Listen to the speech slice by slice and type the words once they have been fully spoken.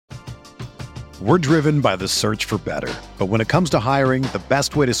We're driven by the search for better. But when it comes to hiring, the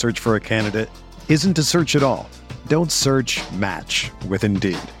best way to search for a candidate isn't to search at all. Don't search, match with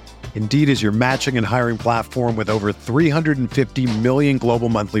Indeed. Indeed is your matching and hiring platform with over 350 million global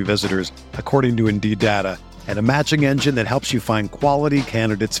monthly visitors, according to Indeed data, and a matching engine that helps you find quality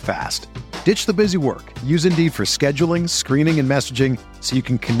candidates fast. Ditch the busy work. Use Indeed for scheduling, screening, and messaging so you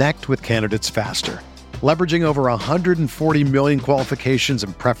can connect with candidates faster. Leveraging over 140 million qualifications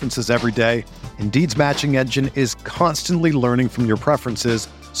and preferences every day, Indeed's matching engine is constantly learning from your preferences,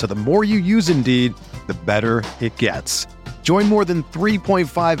 so the more you use Indeed, the better it gets. Join more than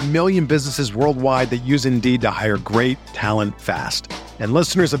 3.5 million businesses worldwide that use Indeed to hire great talent fast. And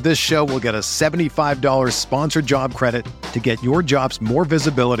listeners of this show will get a $75 sponsored job credit to get your jobs more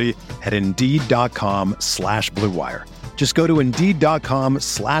visibility at Indeed.com/Blue Wire. Just go to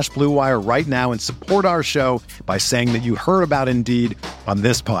Indeed.com/Blue Wire right now and support our show by saying that you heard about Indeed on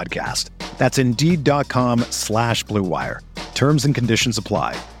this podcast. That's Indeed.com/Blue Wire. Terms and conditions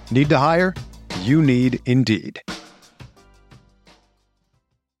apply. Need to hire? You need Indeed.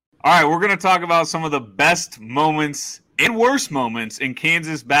 All right, we're going to talk about some of the best moments and worst moments in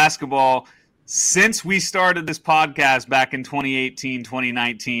Kansas basketball since we started this podcast back in 2018,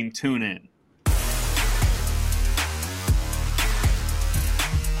 2019. Tune in.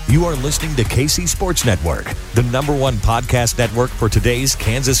 You are listening to KC Sports Network, the #1 podcast network for today's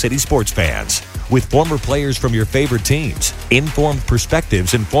Kansas City sports fans. With former players from your favorite teams, informed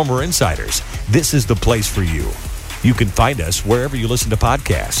perspectives, and former insiders, this is the place for you. You can find us wherever you listen to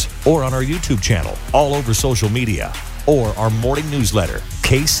podcasts or on our YouTube channel, all over social media, or our morning newsletter,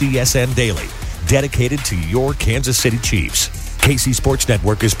 KCSN Daily, dedicated to your Kansas City Chiefs. KC Sports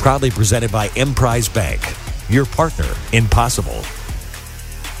Network is proudly presented by Emprise Bank, your partner in possible.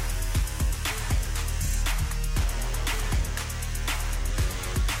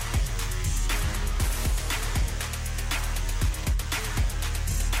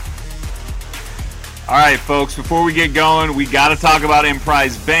 All right, folks, before we get going, we got to talk about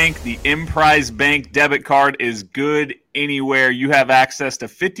Emprise Bank. The Emprise Bank debit card is good anywhere. You have access to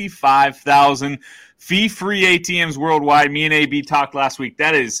 55,000 fee-free ATMs worldwide. Me and AB talked last week.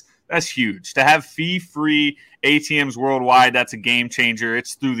 That's huge. To have fee-free ATMs worldwide, that's a game changer.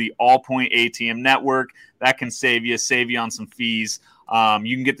 It's through the Allpoint ATM network. That can save you on some fees.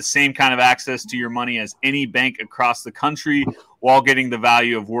 You can get the same kind of access to your money as any bank across the country while getting the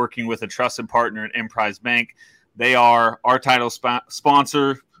value of working with a trusted partner at Emprise Bank. They are our title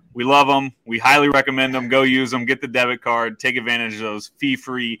sponsor. We love them. We highly recommend them. Go use them. Get the debit card. Take advantage of those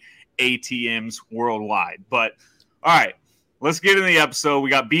fee-free ATMs worldwide. But, all right, let's get into the episode.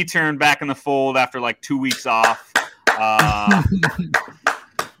 We got B-Turn back in the fold after like 2 weeks off.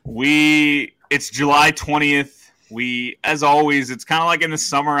 It's July 20th. As always, it's kind of like in the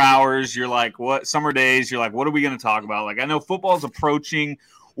summer hours. You're like, what? Summer days, you're like, what are we going to talk about? Like, I know football's approaching.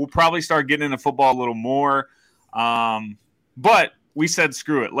 We'll probably start getting into football a little more. But we said,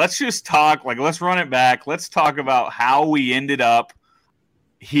 screw it. Let's just talk. Like, let's run it back. Let's talk about how we ended up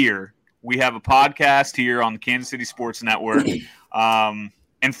here. We have a podcast here on the Kansas City Sports Network.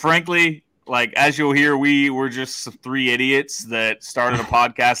 And frankly, like, as you'll hear, we were just three idiots that started a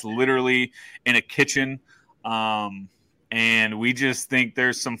podcast literally in a kitchen. And we just think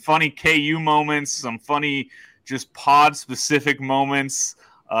there's some funny KU moments, some funny just pod-specific moments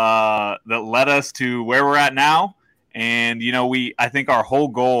that led us to where we're at now. And, I think our whole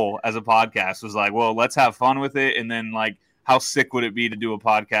goal as a podcast was like, well, let's have fun with it. And then, like, how sick would it be to do a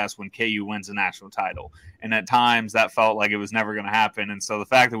podcast when KU wins a national title? And at times that felt like it was never going to happen. And so the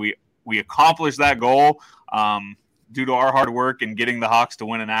fact that we accomplished that goal, due to our hard work and getting the Hawks to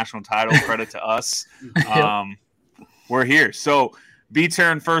win a national title, credit to us. We're here. So,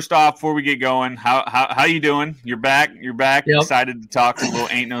 B-Turn, first off, before we get going, how you doing? You're back. Yep. Excited to talk a little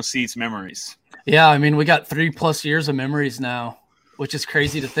Ain't No Seats memories. Yeah, I mean, we got 3+ years of memories now, which is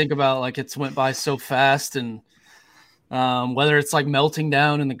crazy to think about. Like, it's went by so fast, and whether it's like melting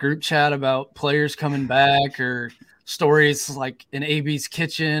down in the group chat about players coming back, or stories like in AB's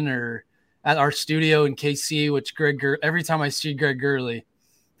kitchen, or at our studio in KC, which every time I see Greg Gurley,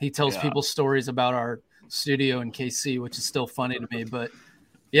 he tells people stories about our studio in KC, which is still funny to me. But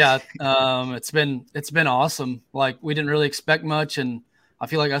yeah, it's been awesome. Like, we didn't really expect much, and I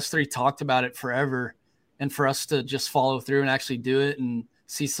feel like us three talked about it forever, and for us to just follow through and actually do it and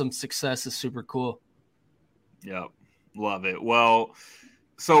see some success is super cool. Yep. Love it. Well,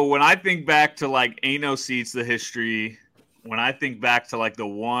 so when I think back to like Ain't No Seats, the history, when I think back to like the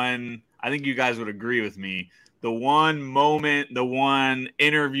one, I think you guys would agree with me, the one moment, the one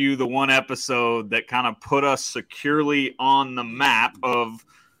interview, the one episode that kind of put us securely on the map of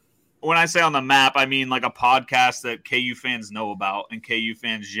when I say on the map, I mean like a podcast that KU fans know about and KU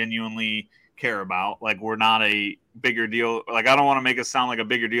fans genuinely care about. Like, we're not a bigger deal. Like, I don't want to make us sound like a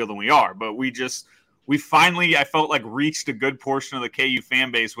bigger deal than we are, but we finally, I felt like, reached a good portion of the KU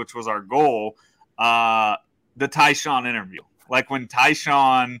fan base, which was our goal. The Tyshawn interview. Like, when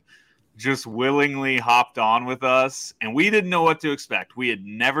Tyshawn just willingly hopped on with us, and we didn't know what to expect. We had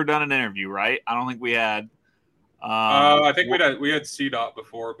never done an interview, right? I don't think we had. I think we had CDOT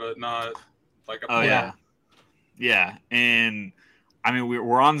before, but not like a. Oh yeah. And I mean,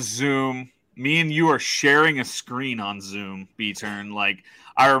 we're on Zoom. Me and you are sharing a screen on Zoom, B-Turn. Like,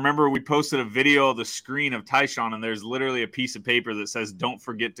 I remember we posted a video of the screen of Tyshawn, and there's literally a piece of paper that says, "Don't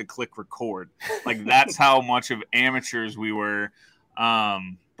forget to click record." Like, that's how much of amateurs we were.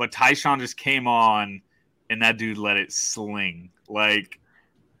 But Tyshawn just came on, and that dude let it sling. Like,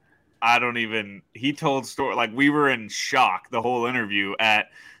 he told story. Like, we were in shock the whole interview at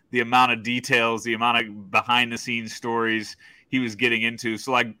the amount of details, the amount of behind the scenes stories he was getting into.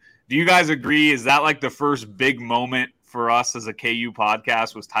 So, like, do you guys agree? Is that like the first big moment for us as a KU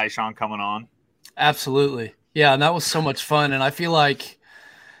podcast, was Tyshawn coming on? Absolutely. Yeah. And that was so much fun. And I feel like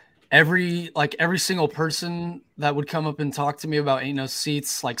every single person that would come up and talk to me about Ain't No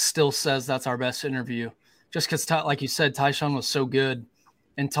Seats, like, still says that's our best interview, just because, like you said, Tyshawn was so good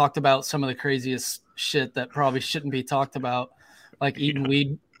and talked about some of the craziest shit that probably shouldn't be talked about, like eating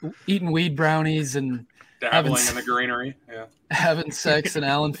weed brownies and dabbling in the greenery, having sex in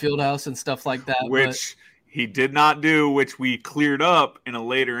Allen Fieldhouse and stuff like that, which he did not do, which we cleared up in a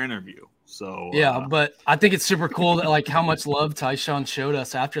later interview. So yeah, but I think it's super cool that, like, how much love Tyshawn showed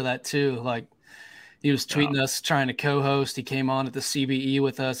us after that too. Like, he was tweeting us trying to co-host. He came on at the CBE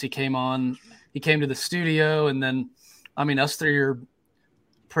with us. He came to the studio, and then, I mean, us three are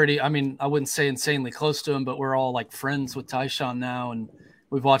pretty, I mean, I wouldn't say insanely close to him, but we're all like friends with Tyshawn now, and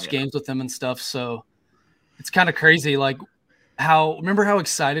we've watched games with him and stuff. So it's kind of crazy. Like, remember how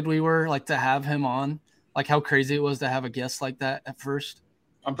excited we were, like, to have him on, like how crazy it was to have a guest like that at first.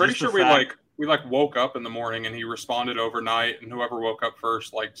 I'm pretty sure we woke up in the morning and he responded overnight, and whoever woke up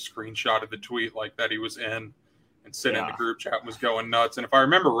first, like, screenshotted the tweet, like, that he was in and sitting in the group chat and was going nuts. And if I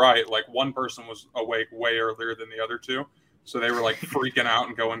remember right, like, one person was awake way earlier than the other two. So they were, like, freaking out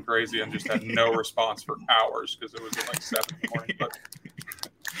and going crazy and just had no response for hours because it was at like 7 in the morning. But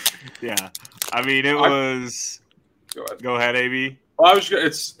yeah, I mean, it was. Go ahead, AB. Well,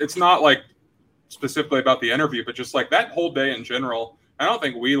 it's not like specifically about the interview, but just like that whole day in general. I don't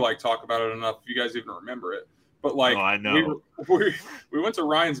think we like talk about it enough. If you guys even remember it, but like, I know we went to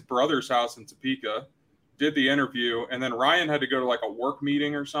Ryan's brother's house in Topeka, did the interview, and then Ryan had to go to like a work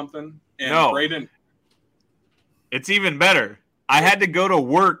meeting or something. And Braden. It's even better. I had to go to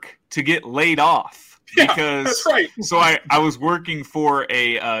work to get laid off because that's right. So I was working for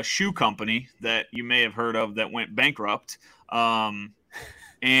a shoe company that you may have heard of that went bankrupt.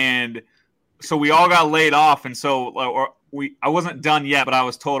 And so we all got laid off. And so I wasn't done yet, but I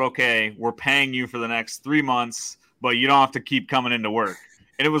was told, okay, we're paying you for the next 3 months, but you don't have to keep coming into work.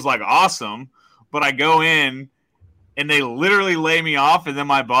 And it was like awesome. But I go in, and they literally lay me off, and then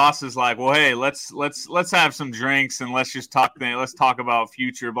my boss is like, "Well, hey, let's have some drinks and let's just talk. Let's talk about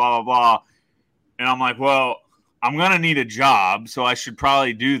future, blah blah blah." And I'm like, "Well, I'm gonna need a job, so I should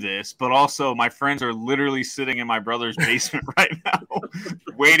probably do this." But also, my friends are literally sitting in my brother's basement right now,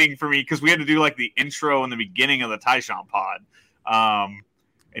 waiting for me because we had to do like the intro in the beginning of the Tyshawn pod.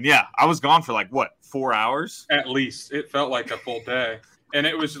 And yeah, I was gone for like 4 hours at least. It felt like a full day, and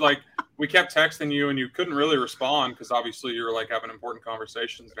it was like. We kept texting you, and you couldn't really respond because obviously you were like having important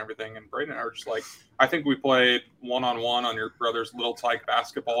conversations and everything. And Braden and I were just like, I think we played one-on-one on your brother's little tyke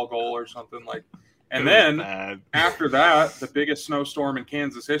basketball goal or something like. And then after that, the biggest snowstorm in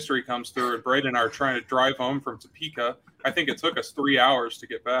Kansas history comes through, and Braden and I are trying to drive home from Topeka. I think it took us 3 hours to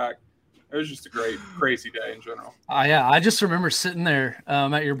get back. It was just a great, crazy day in general. Yeah, I just remember sitting there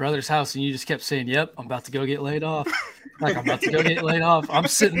at your brother's house, and you just kept saying, "Yep, I'm about to go get laid off." Like, I'm about to go get laid off. I'm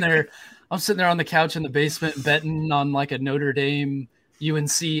sitting there on the couch in the basement betting on like a Notre Dame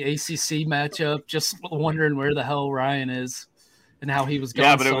UNC ACC matchup, just wondering where the hell Ryan is and how he was going.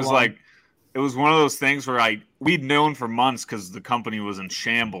 Yeah, but it was long. It was one of those things where we'd known for months because the company was in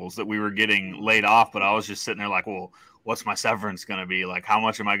shambles that we were getting laid off, but I was just sitting there like, well, what's my severance going to be? Like, how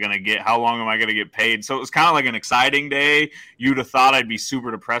much am I going to get? How long am I going to get paid? So it was kind of like an exciting day. You'd have thought I'd be super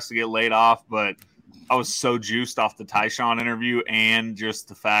depressed to get laid off, but I was so juiced off the Tyshawn interview and just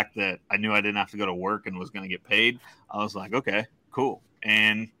the fact that I knew I didn't have to go to work and was going to get paid. I was like, okay, cool.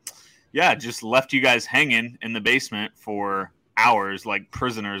 And yeah, just left you guys hanging in the basement for hours like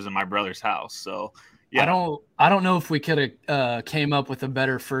prisoners in my brother's house. So Yeah. I don't know if we could have came up with a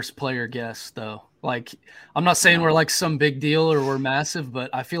better first player guest though. Like, I'm not saying we're like some big deal or we're massive, but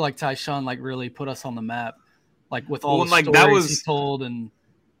I feel like Tyshawn like really put us on the map, like with all the stories he told. And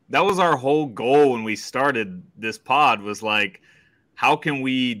that was our whole goal when we started this pod, was like, how can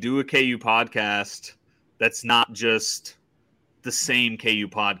we do a KU podcast that's not just the same KU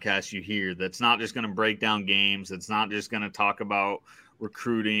podcast you hear, that's not just going to break down games, that's not just going to talk about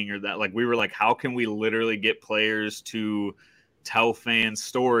recruiting or that. Like, we were like, how can we literally get players to tell fans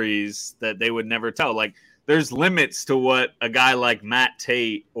stories that they would never tell? Like, there's limits to what a guy like Matt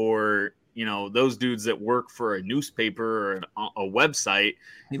Tate or, you know, those dudes that work for a newspaper or a website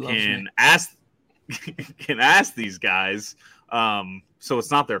can ask these guys. So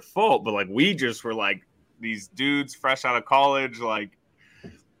it's not their fault, but like, we just were like, these dudes fresh out of college, like,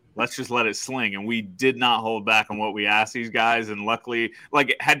 let's just let it sling. And we did not hold back on what we asked these guys. And luckily,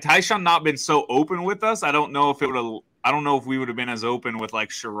 like, had Tyshawn not been so open with us, I don't know if we would have been as open with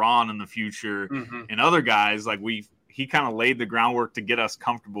like Sharon in the future and other guys. Like, he kind of laid the groundwork to get us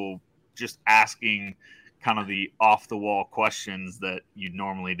comfortable just asking kind of the off the wall questions that you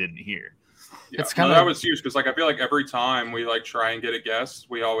normally didn't hear. Yeah, that was huge because, like, I feel like every time we like try and get a guest,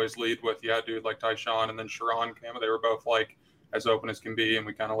 we always lead with, dude, like Tyshawn, and then Sharon came. They were both like as open as can be, and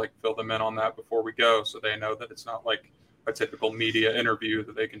we kind of like fill them in on that before we go, so they know that it's not like a typical media interview,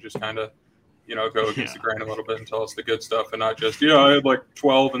 that they can just kind of, you know, go against the grain a little bit and tell us the good stuff, and not just, I had like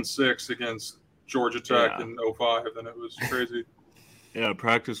 12-6 against Georgia Tech in 05, and it was crazy. Yeah,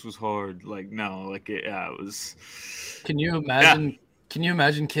 practice was hard. Like, no, like it was. Can you imagine? Yeah. Can you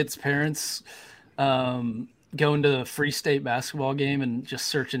imagine kids' parents going to the Free State basketball game and just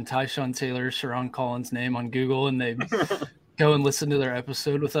searching Tyshawn Taylor, Sharon Collins' name on Google, and they go and listen to their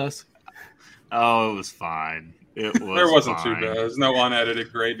episode with us? Oh, it was fine. It was. There wasn't too bad. There's no unedited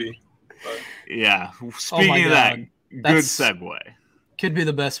gravy. But. Yeah. Speaking of that, good segue. Could be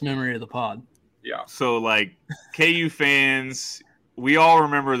the best memory of the pod. Yeah. So, like, KU fans, we all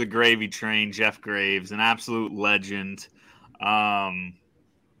remember the gravy train, Jeff Graves, an absolute legend. I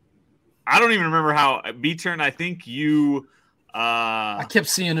don't even remember how B-Turn. I think you. I kept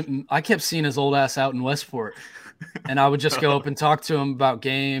seeing his old ass out in Westport, and I would just go up and talk to him about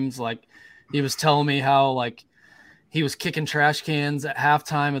games. Like, he was telling me how like he was kicking trash cans at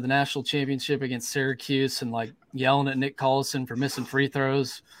halftime of the national championship against Syracuse, and like yelling at Nick Collison for missing free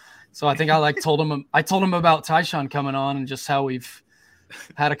throws. So I think I told him about Tyshawn coming on and just how we've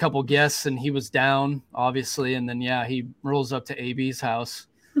had a couple guests, and he was down obviously, and then he rolls up to AB's house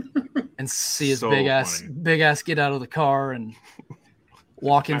and see his big ass get out of the car and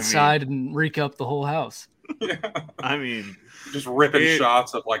walk inside and reek up the whole house. Yeah. I mean, just ripping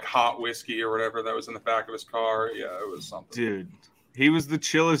shots of like hot whiskey or whatever that was in the back of his car. Yeah, it was something. Dude, he was the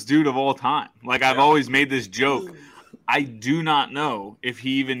chillest dude of all time. Like, I've always made this joke. I do not know if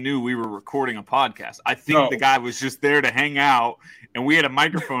he even knew we were recording a podcast. I think the guy was just there to hang out, and we had a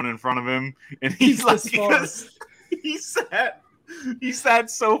microphone in front of him, and he's like, he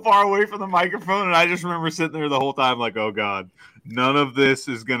sat so far away from the microphone, and I just remember sitting there the whole time like, oh God, none of this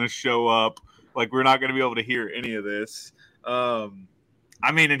is going to show up. Like, we're not going to be able to hear any of this. I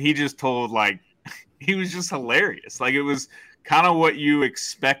mean, and he just told, like, he was just hilarious. Like, it was kind of what you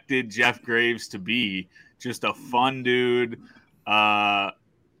expected Jeff Graves to be. Just a fun dude, a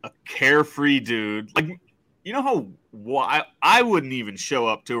carefree dude. Like, you know how I wouldn't even show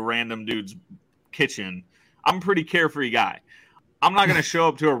up to a random dude's kitchen. I'm a pretty carefree guy. I'm not going to show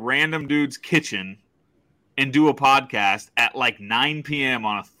up to a random dude's kitchen and do a podcast at like 9 p.m.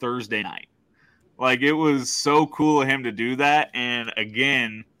 on a Thursday night. Like, it was so cool of him to do that. And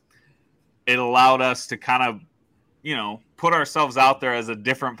again, it allowed us to kind of, you know, put ourselves out there as a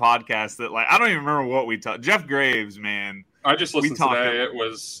different podcast that, like, I don't even remember what we talked. Jeff Graves, man. I just listened today. It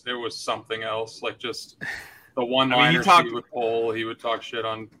was something else. Like, just the one-liners he would pull. He would talk shit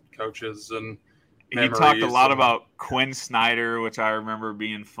on coaches and he talked a lot about Quinn Snyder, which I remember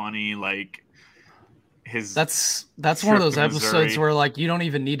being funny. Like, his that's one of those episodes where, like, you don't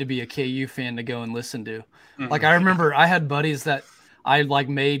even need to be a KU fan to go and listen to. Mm-hmm. Like, I remember I had buddies that I like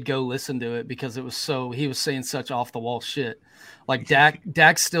made go listen to it because it was he was saying such off the wall shit. Like,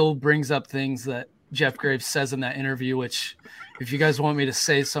 Dak still brings up things that Jeff Graves says in that interview, which if you guys want me to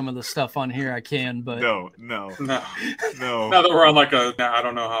say some of the stuff on here, I can, but no. Now that we're on like I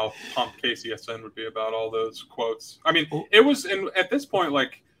don't know how pumped KCSN would be about all those quotes. I mean, it was at this point,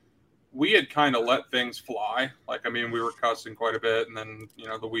 like, we had kind of let things fly. Like, I mean, we were cussing quite a bit, and then, you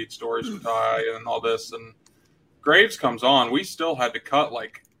know, the weed stories with Ty and all this, and Graves comes on, we still had to cut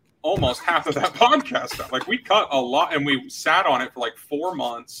like almost half of that podcast stuff. Like, we cut a lot, and we sat on it for like 4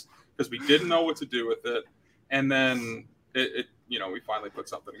 months because we didn't know what to do with it. And then it we finally put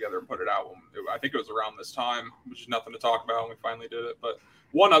something together and put it out. I think it was around this time, which is nothing to talk about, and we finally did it. But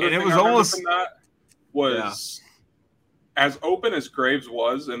one other thing I remember from that was as open as Graves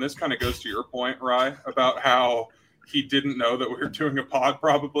was, and this kind of goes to your point, Rye, about how he didn't know that we were doing a pod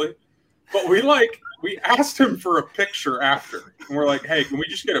probably. But we asked him for a picture after. And we're like, hey, can we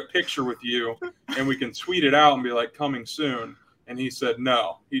just get a picture with you and we can tweet it out and be like, coming soon? And he said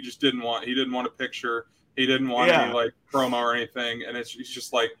no. He didn't want a picture. He didn't want any like promo or anything. And it's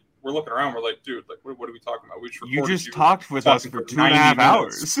just like, we're looking around, we're like, dude, like what are we talking about? We just talked with us for 2.5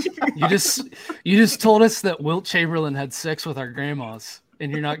 hours. You just told us that Wilt Chamberlain had sex with our grandmas,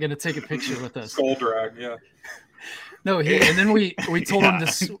 and you're not gonna take a picture with us. Skull drag, yeah. No, and then we told him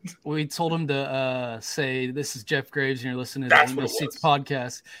to say, this is Jeff Graves and you're listening to the Emo Seats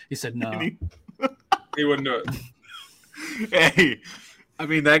podcast. He said no. He wouldn't do it. Hey, I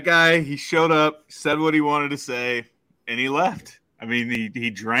mean, that guy, he showed up, said what he wanted to say, and he left. I mean,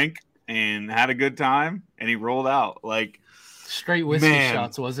 he drank and had a good time, and he rolled out. Like, straight whiskey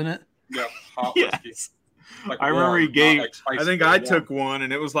shots, wasn't it? Yeah, hot whiskey. Like I remember he gave. I think I took one,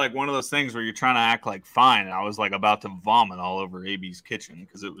 and it was like one of those things where you're trying to act like fine, and I was like about to vomit all over AB's kitchen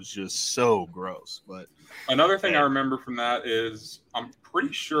because it was just so gross. But another thing I remember from that is I'm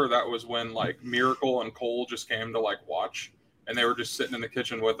pretty sure that was when like Miracle and Cole just came to like watch, and they were just sitting in the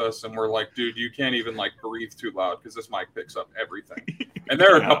kitchen with us, and we're like, dude, you can't even like breathe too loud because this mic picks up everything. And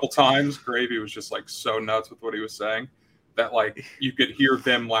there were a couple times Gravy was just like so nuts with what he was saying that like you could hear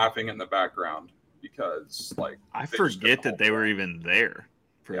them laughing in the background. Because like I forget that they were even there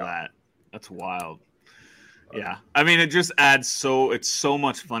for that. That's wild. Yeah. I mean, it just adds it's so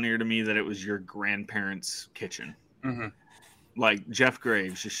much funnier to me that it was your grandparents' kitchen. Mm-hmm. Like Jeff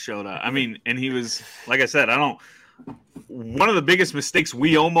Graves just showed up. I mean, and he was, like I said, one of the biggest mistakes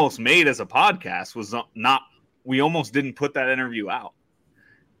we almost made as a podcast was we almost didn't put that interview out.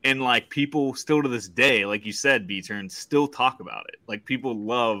 And like people still to this day, like you said, B-Turn, still talk about it. Like people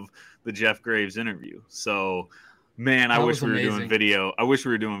love the Jeff Graves interview. So, man, I wish we were doing video. I wish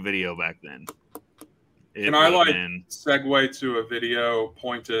we were doing video back then. Can I segue to a video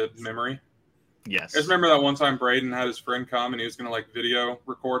pointed memory? Yes. I just remember that one time Braden had his friend come and he was going to like video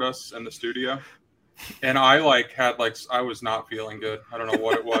record us in the studio. And I I was not feeling good. I don't know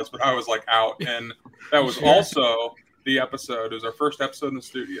what it was, but I was like out. And that was also the episode. It was our first episode in the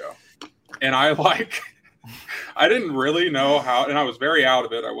studio. And I didn't really know how, and I was very out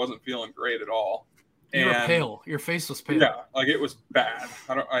of it. I wasn't feeling great at all. You were pale. Your face was pale. Yeah, like it was bad.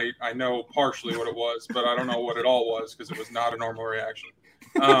 I know partially what it was, but I don't know what it all was because it was not a normal reaction.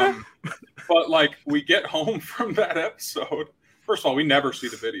 But like we get home from that episode. First of all, we never see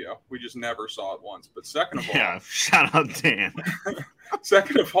the video. We just never saw it once. But second of all, shout out Dan.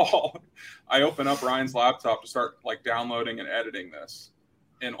 Second of all, I open up Ryan's laptop to start like downloading and editing this.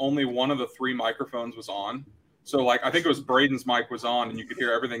 And only one of the 3 microphones was on. So, like, I think it was Braden's mic was on, and you could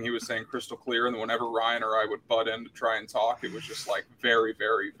hear everything he was saying crystal clear. And then whenever Ryan or I would butt in to try and talk, it was just, like, very,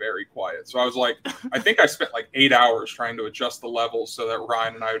 very, very quiet. So I was like, I think I spent, like, 8 hours trying to adjust the levels so that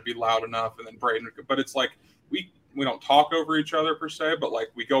Ryan and I would be loud enough, and then Braden would – but it's like we don't talk over each other per se, but, like,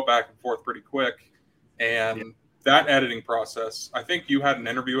 we go back and forth pretty quick. And that editing process, I think you had an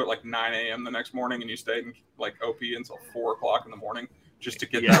interview at, like, 9 a.m. the next morning, and you stayed in, like, OP until 4 o'clock in the morning. Just to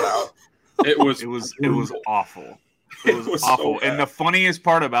get that out. It was awful. It was awful. So and the funniest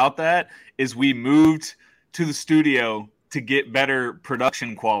part about that is we moved to the studio to get better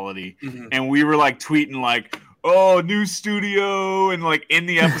production quality. Mm-hmm. And we were like tweeting like, oh, new studio. And like in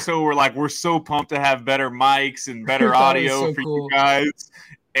the episode, we're so pumped to have better mics and better audio for you guys.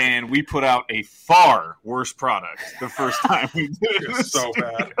 And we put out a far worse product the first time we did it. It was so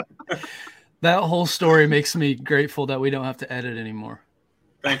bad. That whole story makes me grateful that we don't have to edit anymore.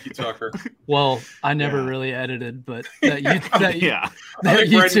 Thank you, Tucker. Well, I never really edited, but that you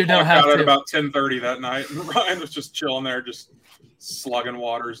two don't have to. At about 10:30 that night, and Ryan was just chilling there, just slugging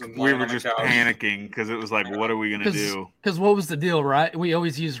waters, and we were just panicking because it was like, what are we gonna do? Because what was the deal, right? We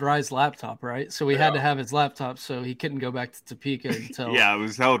always used Rye's laptop, right? So we had to have his laptop, so he couldn't go back to Topeka until it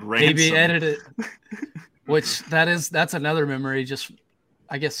was held ransom. Maybe edit it. Which that's another memory. Just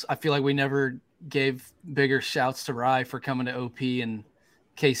I guess I feel like we never gave bigger shouts to Rye for coming to OP and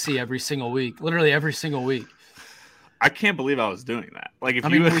KC every single week, literally every single week. I can't believe I was doing that. Like,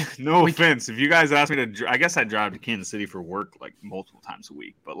 offense, if you guys asked me to, I guess I drive to Kansas City for work like multiple times a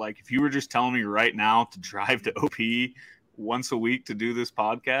week. But like, if you were just telling me right now to drive to OP once a week to do this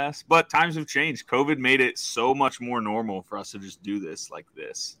podcast, but times have changed. COVID made it so much more normal for us to just do this like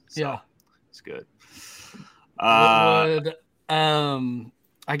this. So, it's good.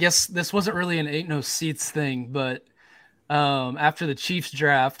 I guess this wasn't really an Ain't No Seats thing, but after the Chiefs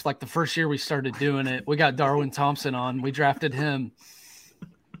draft, like the first year we started doing it, we got Darwin Thompson on. We drafted him.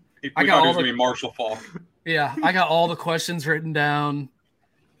 I got all the Marshall Faulk. Yeah, I got all the questions written down,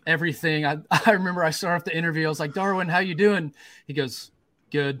 everything. I remember I started off the interview. I was like, Darwin, how you doing? He goes,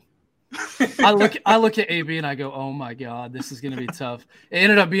 good. I look at AB and I go, oh my God, this is going to be tough. It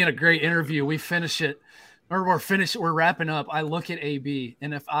ended up being a great interview. We finish it, or we're wrapping up. I look at AB,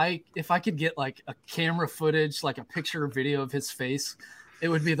 and if I could get like a camera footage, like a picture or video of his face, it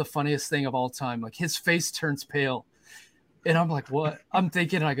would be the funniest thing of all time. Like his face turns pale, and I'm like, what? I'm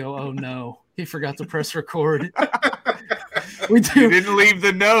thinking, I go, oh no, he forgot to press record. You didn't leave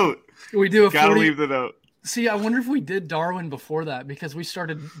the note. We do Gotta leave the note. See, I wonder if we did Darwin before that, because we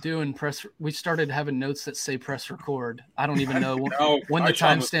started having notes that say press record. I don't even know when the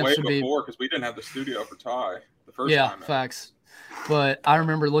timestamps would be. Because we didn't have the studio for Ty the first time. Yeah, facts. But I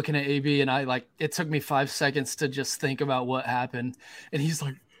remember looking at AB, and it took me 5 seconds to just think about what happened. And he's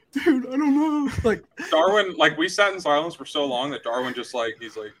like, dude, I don't know. Like Darwin, like we sat in silence for so long that Darwin just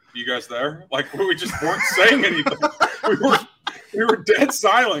he's like, you guys there? Like we just weren't saying anything. We were dead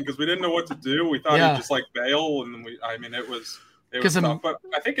silent because we didn't know what to do. We thought he'd just bail, and it was tough. But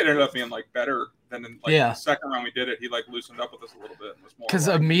I think it ended up being better than in the second round we did it. He loosened up with us a little bit. Because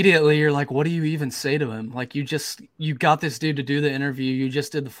immediately you're like, what do you even say to him? Like you got this dude to do the interview. You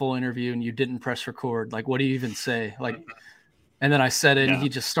just did the full interview and you didn't press record. Like what do you even say? Like, and then I said it and he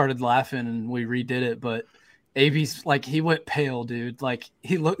just started laughing and we redid it. But AB's he went pale, dude. Like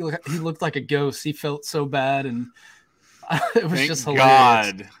he looked like a ghost. He felt so bad, and it was just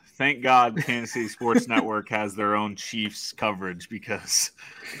hilarious. Thank God Kansas City Sports Network has their own Chiefs coverage, because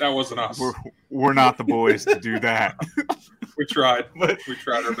that wasn't us. We're not the boys to do that. We tried our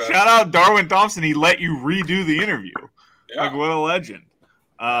best. Shout out Darwin Thompson. He let you redo the interview. Yeah. What a legend.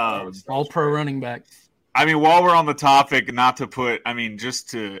 All pro running back. While we're on the topic,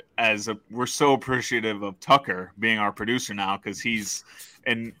 we're so appreciative of Tucker being our producer now, because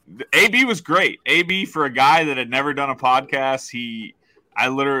and AB was great. AB, for a guy that had never done a podcast, he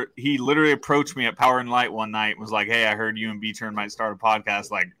literally approached me at Power and Light one night and was like, hey, I heard you and B-Turn might start a podcast.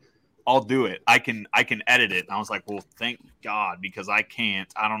 Like, I'll do it. I can edit it. And I was like, well, thank God, because I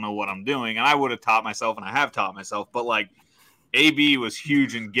can't. I don't know what I'm doing. And I would have taught myself, and I have taught myself. But, AB was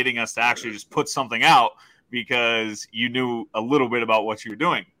huge in getting us to actually just put something out, because you knew a little bit about what you were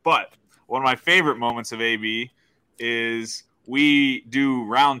doing. But one of my favorite moments of AB is we do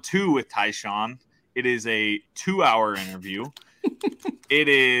round 2 with Tyshawn. It is a 2-hour interview. It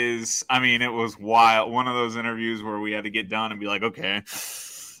is, it was wild. One of those interviews where we had to get done and be like, okay,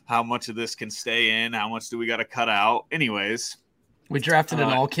 how much of this can stay in? How much do we got to cut out? Anyways. We drafted an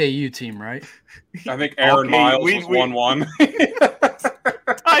all-KU team, right? I think Aaron Miles was 1-1.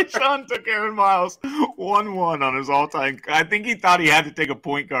 Tyshawn took Aaron Miles 1-1 on his all-time. I think he thought he had to take a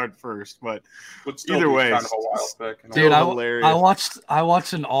point guard first, but either way, kind of a wild pick. Dude, I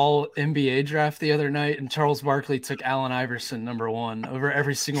watched an all-NBA draft the other night, and Charles Barkley took Allen Iverson #1 over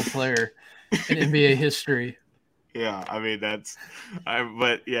every single player in NBA history. Yeah,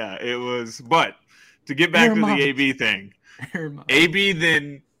 it was. But to get back to the AB thing. AB,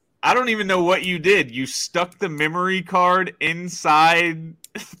 then I don't even know what you did. You stuck the memory card inside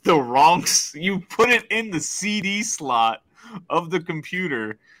the wrong. You put it in the CD slot of the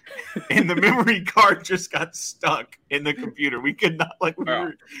computer, and the memory card just got stuck in the computer. We could not we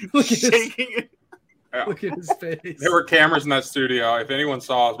were shaking it. Yeah. Look at his face. There were cameras in that studio. If anyone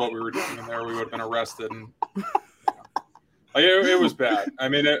saw what we were doing in there, we would have been arrested. And it was bad.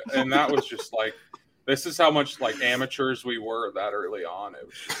 And that was just this is how much amateurs we were that early on. It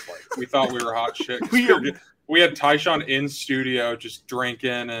was just we thought we were hot shit. We had Tyshawn in studio just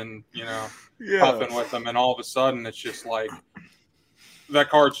drinking and puffing with them, and all of a sudden it's just the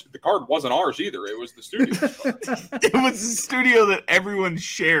card wasn't ours either. It was the studio. It was the studio that everyone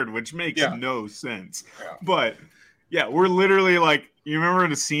shared, which makes no sense. Yeah. But we're literally you remember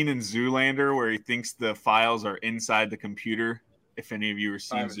the scene in Zoolander where he thinks the files are inside the computer? If any of you have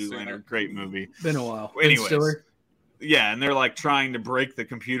seen Zoolander, great movie. Been a while. Anyways, and they're trying to break the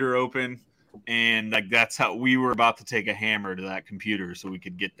computer open, and that's how we were about to take a hammer to that computer so we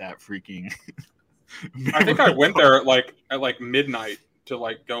could get that freaking. I think I went there at midnight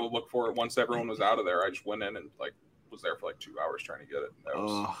to go look for it. Once everyone was out of there, I just went in and was there for 2 hours trying to get it.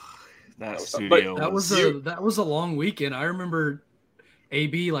 That studio. That was a long weekend. I remember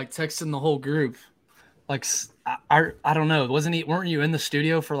AB texting the whole group. I don't know. Weren't you in the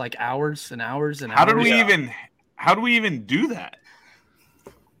studio for hours and hours and hours? How do we even do that?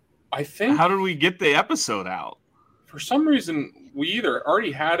 I think. How did we get the episode out? For some reason, we either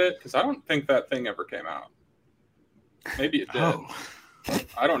already had it, because I don't think that thing ever came out. Maybe it did. Oh.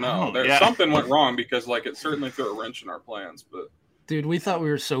 I don't know. Something went wrong, because like it certainly threw a wrench in our plans. But dude, we thought we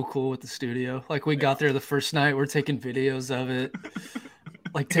were so cool with the studio. Like we got there the first night, we're taking videos of it,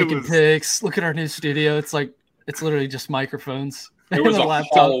 like taking pics. Look at our new studio. It's like it's literally just microphones. It was a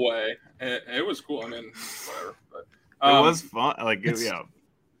laptop. Hallway. It was cool. I mean, whatever. But, it was fun. Like yeah.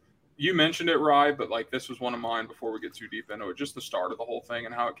 You mentioned it, Rye, but like this was one of mine before we get too deep into it. Just the start of the whole thing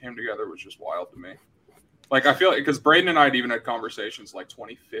and how it came together was just wild to me. Like I feel like because Braden and I had even had conversations like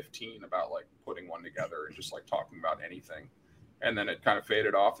 2015 about like putting one together and just like talking about anything, and then it kind of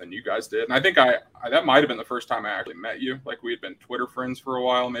faded off. And you guys did, and I think I that might have been the first time I actually met you. Like we had been Twitter friends for a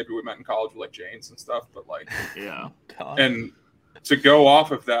while. Maybe we met in college with like Janes and stuff. But like yeah, and to go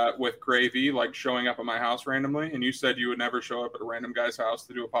off of that with Gravy like showing up at my house randomly, and you said you would never show up at a random guy's house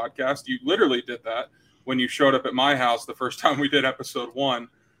to do a podcast. You literally did that when you showed up at my house the first time we did episode 1.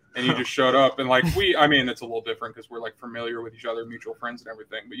 And you just showed up, and like I mean, it's a little different because we're like familiar with each other, mutual friends and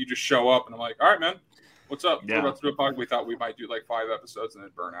everything. But you just show up, and I'm like, all right, man, what's up? Yeah. We're about to do a podcast. We thought we might do like 5 episodes and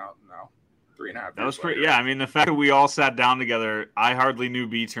then burn out. And now 3.5 years. That was pretty. Yeah, I mean, the fact that we all sat down together, I hardly knew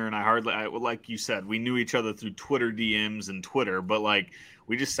B-Turn. Like you said, we knew each other through Twitter DMs and Twitter, but like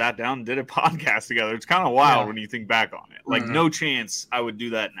we just sat down and did a podcast together. It's kind of wild when you think back on it. Like no chance I would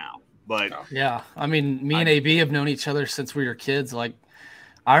do that now. But yeah, I mean, me and AB have known each other since we were kids. Like.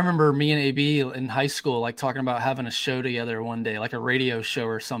 I remember me and AB in high school, like talking about having a show together one day, like a radio show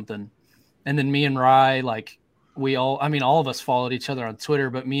or something. And then me and Rye, like all of us followed each other on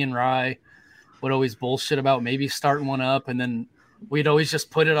Twitter, but me and Rye would always bullshit about maybe starting one up. And then we'd always just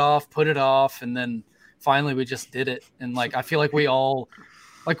put it off. And then finally we just did it. And like, I feel like we've all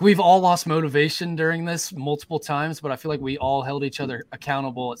lost motivation during this multiple times, but I feel like we all held each other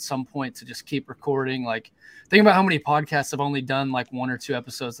accountable at some point to just keep recording. Like, think about how many podcasts have only done like 1 or 2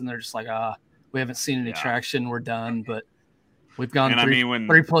 episodes and they're just like, we haven't seen any traction. We're done. But we've gone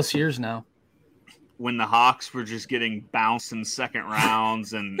 3+ years now. When the Hawks were just getting bounced in second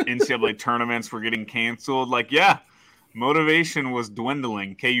rounds and NCAA tournaments were getting canceled, like, motivation was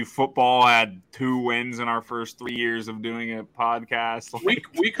dwindling. KU football had 2 wins in our first 3 years of doing a podcast.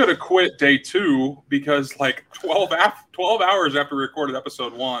 We could have quit day 2 because like 12 hours after we recorded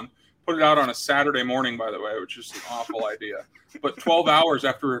episode 1, put it out on a Saturday morning, by the way, which is an awful idea. But 12 hours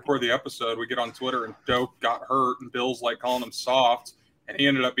after we record the episode, we get on Twitter and Doak got hurt and Bill's like calling him soft, and he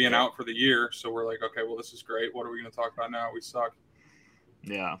ended up being out for the year. So we're like, okay, well, this is great. What are we going to talk about now? We suck.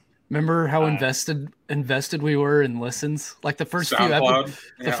 Yeah. Remember how invested we were in listens? Like the first few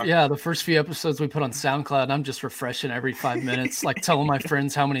the first few episodes we put on SoundCloud, and I'm just refreshing every 5 minutes, like telling my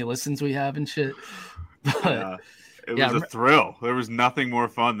friends how many listens we have and shit. But, it was a thrill. There was nothing more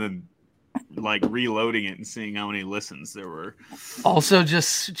fun than like reloading it and seeing how many listens there were. Also,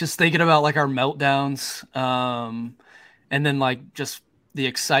 just thinking about like our meltdowns, and then like just the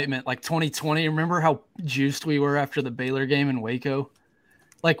excitement, like 2020. Remember how juiced we were after the Baylor game in Waco?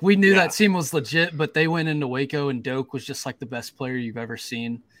 Like we knew that team was legit, but they went into Waco and Doak was just like the best player you've ever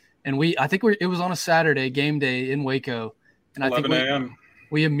seen. And I think it was on a Saturday game day in Waco, and 11 a.m.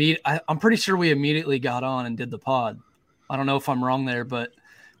 I'm pretty sure we immediately got on and did the pod. I don't know if I'm wrong there, but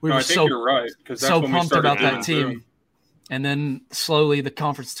I think you're right, because that's so when pumped we about that team. Too. And then slowly the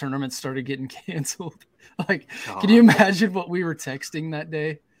conference tournament started getting canceled. Like, can you imagine what we were texting that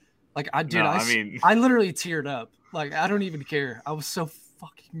day? Like, I literally teared up. Like, I don't even care. I was so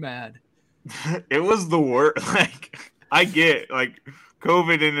fucking mad. It was the worst. Like, I get, like,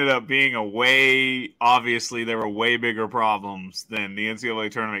 COVID ended up being obviously there were way bigger problems than the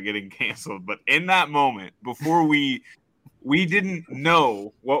NCAA tournament getting canceled. But in that moment, before we didn't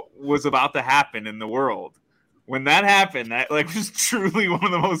know what was about to happen in the world. When that happened, that like was truly one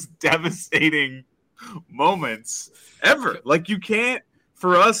of the most devastating moments ever. Like you can't,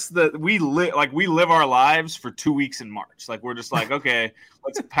 for us that we live our lives for 2 weeks in March. Like we're just like, okay,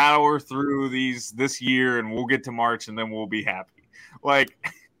 let's power through this year and we'll get to March and then we'll be happy. Like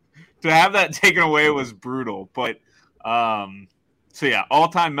to have that taken away was brutal. But so yeah,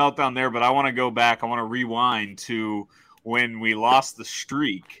 all-time meltdown there. But I want to go back. I want to rewind to when we lost the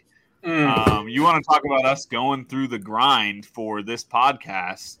streak. You want to talk about us going through the grind for this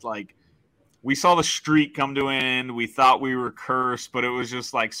podcast? Like we saw the streak come to an end. We thought we were cursed, but it was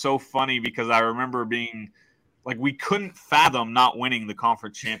just like so funny because I remember being like, we couldn't fathom not winning the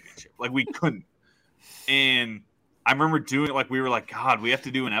conference championship. Like we couldn't. And I remember doing it. Like we were like, God, we have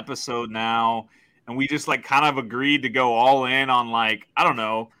to do an episode now. And we just like kind of agreed to go all in on like, I don't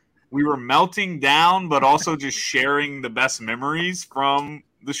know, we were melting down, but also just sharing the best memories from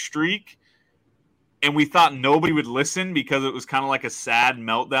the streak. and we thought nobody would listen because it was kind of like a sad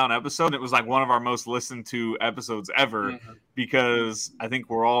meltdown episode. And it was like one of our most listened to episodes ever because I think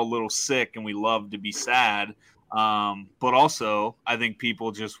we're all a little sick and we love to be sad. But also I think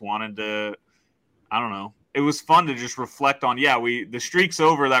people just wanted to, I don't know. It was fun to just reflect on, the streak's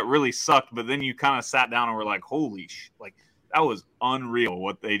over. That really sucked. But then you kind of sat down and were like, holy like that was unreal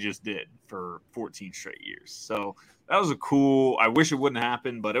what they just did for 14 straight years. So that was I wish it wouldn't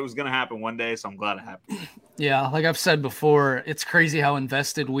happen, but it was going to happen one day. So I'm glad it happened. Yeah. Like I've said before, it's crazy how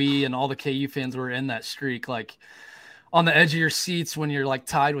invested we and all the KU fans were in that streak. Like on the edge of your seats when you're like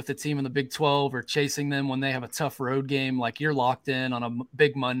tied with the team in the Big 12 or chasing them when they have a tough road game, like you're locked in on a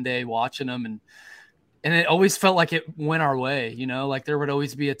big Monday watching them. And it always felt like it went our way, like there would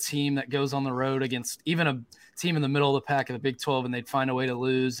always be a team that goes on the road against even a team in the middle of the pack of the Big 12 and they'd find a way to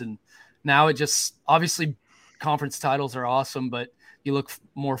lose. And now it just obviously conference titles are awesome, but you look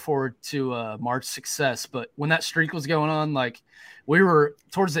more forward to March success. But when that streak was going on, like we were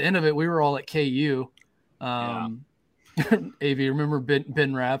towards the end of it, we were all at KU. AV, remember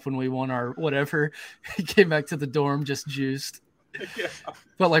Ben Rapp when we won our whatever? He came back to the dorm just juiced. Yeah.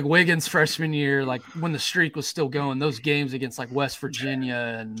 But like Wiggins freshman year, like when the streak was still going, those games against like West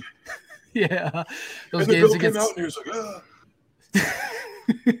Virginia and those games against. Came out and he was like,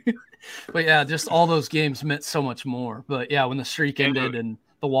 But yeah, just all those games meant so much more. But yeah, when the streak ended and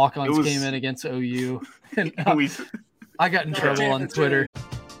the walk-ons came in against OU, and I got in trouble on Twitter.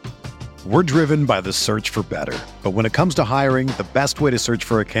 We're driven by the search for better. But when it comes to hiring, the best way to search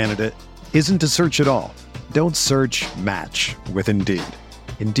for a candidate isn't to search at all. Don't search, match with Indeed.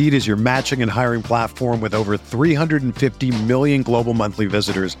 Indeed is your matching and hiring platform with over 350 million global monthly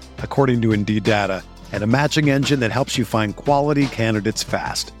visitors, according to Indeed data, and a matching engine that helps you find quality candidates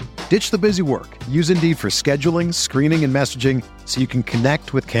fast. Ditch the busy work. Use Indeed for scheduling, screening, and messaging so you can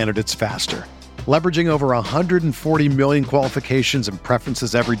connect with candidates faster. Leveraging over 140 million qualifications and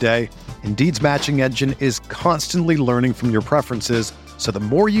preferences every day, Indeed's matching engine is constantly learning from your preferences, so the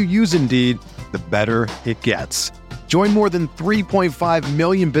more you use Indeed, the better it gets. Join more than 3.5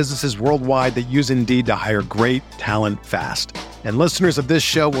 million businesses worldwide that use Indeed to hire great talent fast. And listeners of this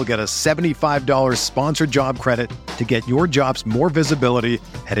show will get a $75 sponsored job credit to get your jobs more visibility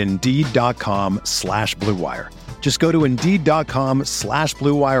at Indeed.com/Blue Wire. Just go to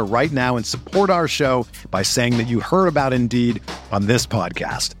Indeed.com/Blue Wire right now and support our show by saying that you heard about Indeed on this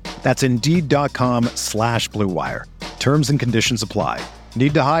podcast. That's Indeed.com/Blue Wire. Terms and conditions apply.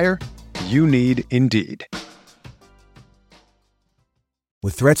 Need to hire? You need Indeed.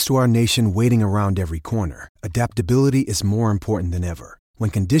 With threats to our nation waiting around every corner, adaptability is more important than ever.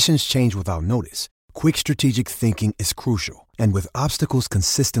 When conditions change without notice, quick strategic thinking is crucial. And with obstacles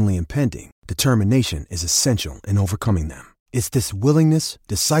consistently impending, determination is essential in overcoming them. It's this willingness,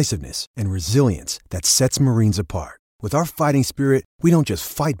 decisiveness, and resilience that sets Marines apart. With our fighting spirit, we don't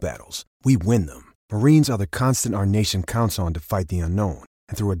just fight battles, we win them. Marines are the constant our nation counts on to fight the unknown.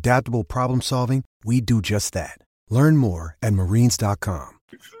 And through adaptable problem solving, we do just that. Learn more at Marines.com.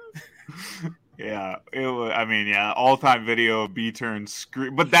 All-time video of B-turn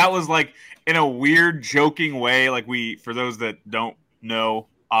scream. But that was like in a weird, joking way. Like for those that don't know,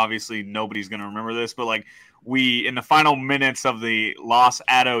 obviously nobody's going to remember this, but like in the final minutes of the loss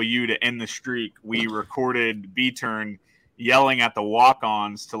at OU to end the streak, we recorded B-turn yelling at the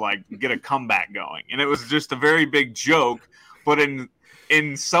walk-ons to like get a comeback going. And it was just a very big joke, but in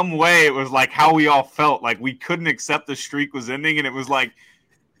some way it was like how we all felt. Like we couldn't accept the streak was ending, and it was like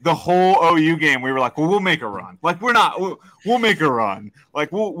the whole OU game we were like, well, we'll make a run. Like we'll make a run.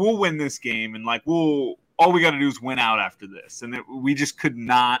 Like we'll win this game, and like all we got to do is win out after this. And we just could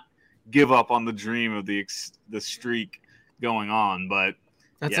not give up on the dream of the streak going on. But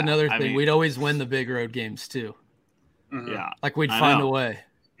that's another thing. We'd always win the big road games too. Mm-hmm. Yeah, like we'd find a way.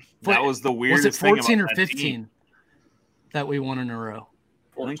 That was the weirdest thing. Was it 14 or 15 that we won in a row?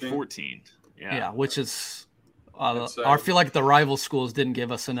 14. I think 14. Yeah, which is I feel like the rival schools didn't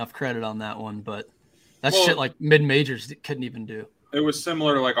give us enough credit on that one, but that's shit like mid-majors couldn't even do. It was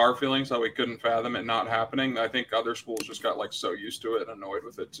similar to like our feelings that we couldn't fathom it not happening. I think other schools just got like so used to it and annoyed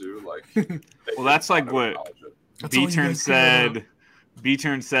with it too. Like, well, that's like what B-turn said.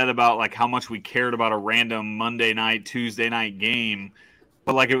 B-turn said about like how much we cared about a random Monday night, Tuesday night game.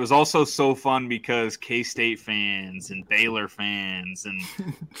 But like it was also so fun because K-State fans and Baylor fans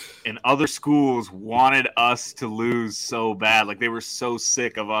and other schools wanted us to lose so bad. Like they were so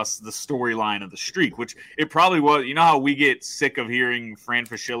sick of us, the storyline of the streak, which it probably was. You know how we get sick of hearing Fran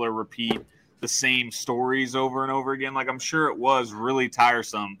Fraschilla repeat the same stories over and over again? Like I'm sure it was really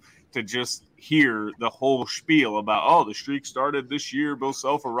tiresome to just hear the whole spiel about, oh, the streak started this year. Bill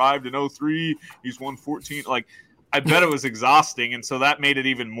Self arrived in 03. He's won 14. Like, I bet it was exhausting. And so that made it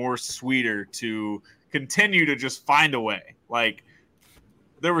even more sweeter to continue to just find a way. Like,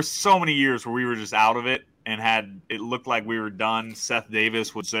 there were so many years where we were just out of it and it looked like we were done. Seth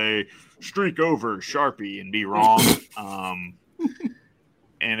Davis would say, streak over, Sharpie, and be wrong.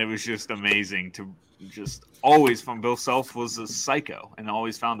 And it was just amazing to just always find. Bill Self was a psycho and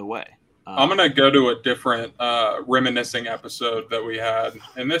always found a way. I'm going to go to a different reminiscing episode that we had.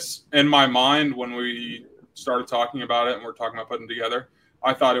 And this, in my mind, when we started talking about it and we're talking about putting it together,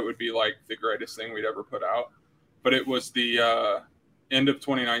 I thought it would be like the greatest thing we'd ever put out. But it was the end of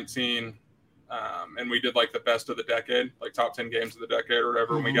 2019, and we did like the best of the decade, like top 10 games of the decade or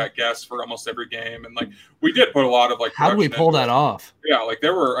whatever. And we got guests for almost every game. And like we did put a lot of like. How did we pull that off? Yeah, like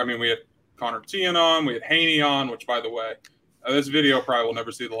there were, I mean, we had Connor Tien on, we had Haney on, which by the way, this video probably will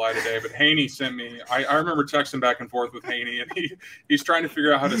never see the light of day, but Haney sent me, I remember texting back and forth with Haney, and he's trying to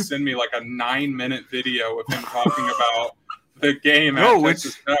figure out how to send me like a 9-minute video of him talking about the game at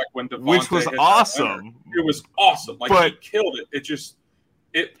Texas Tech when Devontae which was awesome. It was awesome. Like, he killed it.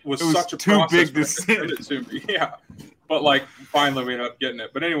 It was such a too big to send it to me. Yeah. But like finally we ended up getting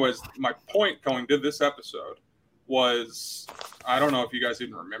it. But anyways, my point going to this episode was, I don't know if you guys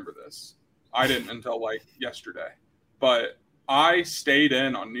even remember this. I didn't until like yesterday. But I stayed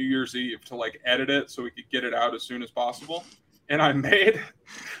in on New Year's Eve to like edit it so we could get it out as soon as possible. And I made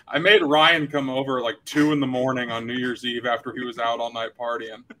Ryan come over like 2 a.m. on New Year's Eve after he was out all night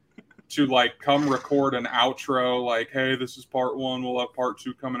partying to like come record an outro, like, hey, this is part 1. We'll have part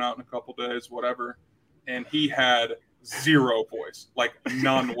 2 coming out in a couple days, whatever. And he had zero voice, like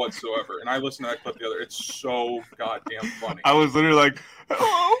none whatsoever. And I listened to that clip the other. It's so goddamn funny. I was literally like,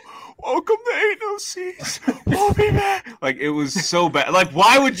 hello, welcome to Ain't No Seats. We'll be back. Like, it was so bad. Like,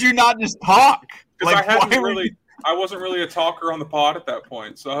 why would you not just talk? Because like, I wasn't really a talker on the pod at that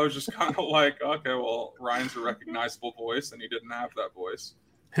point. So I was just kind of like, okay, well, Ryan's a recognizable voice, and he didn't have that voice.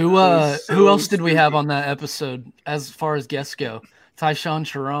 Who else did we have on that episode as far as guests go? Tyshawn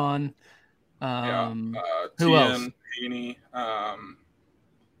Sharon. Who else? Haney.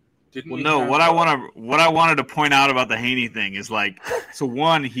 What I wanted to point out about the Haney thing is like, so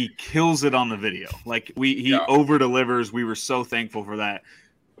one, he kills it on the video. Like he over delivers. We were so thankful for that.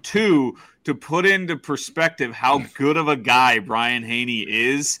 2, to put into perspective how good of a guy Brian Haney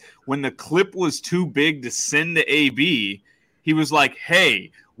is, when the clip was too big to send to AB, he was like,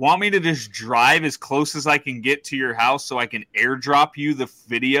 hey, want me to just drive as close as I can get to your house so I can airdrop you the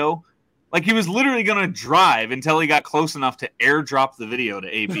video? Like, he was literally going to drive until he got close enough to airdrop the video to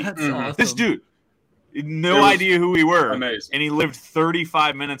AB. Awesome. This dude, no idea who we were. Amazing. And he lived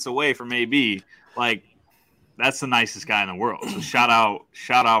 35 minutes away from AB. Like, that's the nicest guy in the world. So shout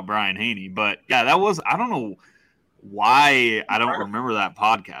out Brian Haney. But yeah, that was, I don't know why I don't remember that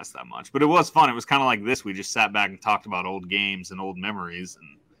podcast that much, but it was fun. It was kind of like this. We just sat back and talked about old games and old memories,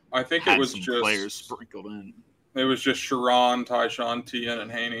 and I think had it was some just players sprinkled in. It was just Sharon, Tyshawn, Tien,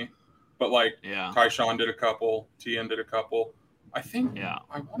 and Haney. But like, Tyshawn did a couple, Tien did a couple. I think,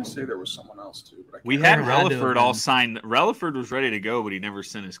 I want to say there was someone else too. But we had Relaford all signed. Relaford was ready to go, but he never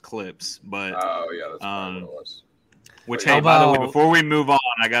sent his clips. But that's probably what it was. Which, hey, by the way, before we move on,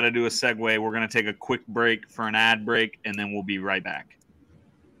 I got to do a segue. We're going to take a quick break for an ad break, and then we'll be right back.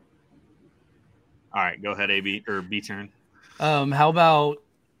 All right, go ahead, AB or B turn. How about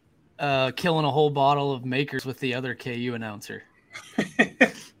killing a whole bottle of Makers with the other KU announcer?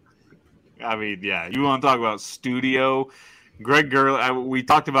 I mean, yeah, you want to talk about studio? Greg Gurley, we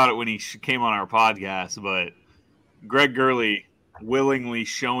talked about it when he came on our podcast, but Greg Gurley willingly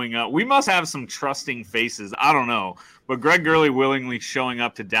showing up. We must have some trusting faces. I don't know. But Greg Gurley willingly showing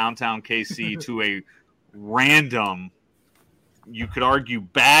up to downtown KC to a random, you could argue,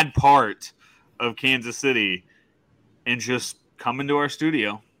 bad part of Kansas City and just coming to our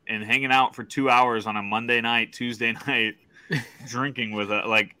studio and hanging out for 2 hours on a Monday night, Tuesday night, drinking with us.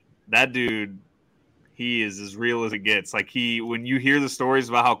 Like, that dude, he is as real as it gets. Like, when you hear the stories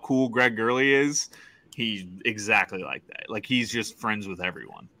about how cool Greg Gurley is, he's exactly like that. Like, he's just friends with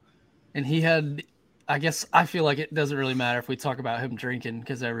everyone. And he had, I guess, I feel like it doesn't really matter if we talk about him drinking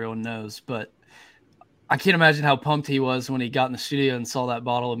because everyone knows, but I can't imagine how pumped he was when he got in the studio and saw that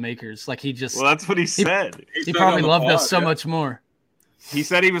bottle of Makers. Like, he just... Well, that's what he said. He probably loved us so much more. He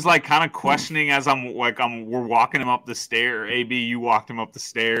said he was like kind of questioning as we're walking him up the stair. AB, you walked him up the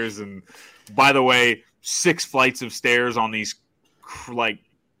stairs, and by the way, 6 flights of stairs on these like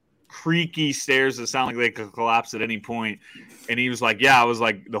creaky stairs that sound like they could collapse at any point. And he was like, yeah, I was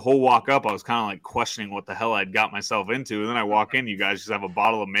like, the whole walk up, I was kind of like questioning what the hell I'd got myself into. And then I walk in, you guys just have a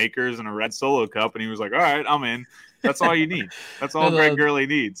bottle of Makers and a red Solo cup. And he was like, all right, I'm in. That's all you need. That's all Greg Gurley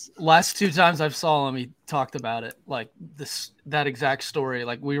needs. Last 2 times I've saw him, he talked about it. Like that exact story.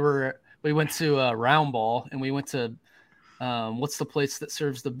 Like we went to Round Ball and we went to, what's the place that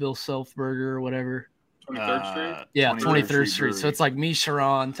serves the Bill Self burger or whatever? 23rd Street? Yeah, 23rd Street. So it's like me,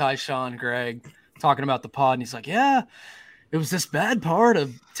 Sharon, Tyshawn, Greg talking about the pod. And he's like, yeah, it was this bad part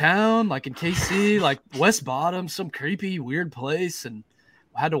of town, like in KC, like West Bottom, some creepy, weird place. And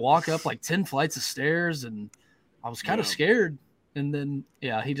I had to walk up like 10 flights of stairs. And I was kind of scared. And then,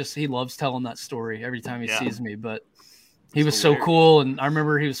 he loves telling that story every time he sees me. But he was so cool. And I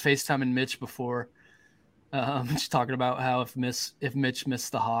remember he was FaceTiming Mitch before. Just talking about how if Mitch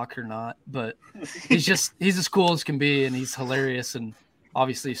missed the hawk or not, but he's as cool as can be, and he's hilarious and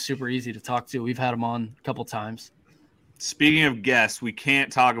obviously super easy to talk to. We've had him on a couple times. Speaking of guests, we can't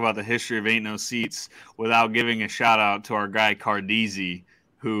talk about the history of Ain't No Seats without giving a shout out to our guy Cardizzi,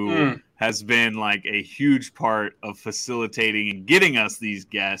 who has been like a huge part of facilitating and getting us these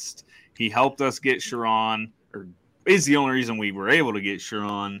guests. He helped us get Sharon, or is the only reason we were able to get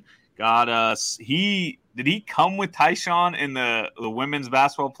Sharon. Got us. Did he come with Tyshawn and the women's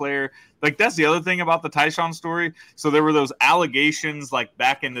basketball player? Like, that's the other thing about the Tyshawn story. So there were those allegations like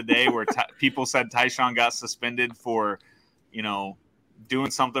back in the day where people said Tyshawn got suspended for,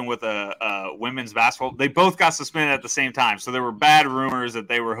 doing something with a women's basketball. They both got suspended at the same time. So there were bad rumors that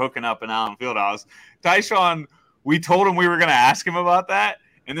they were hooking up in Allen Fieldhouse. Tyshawn, we told him we were going to ask him about that.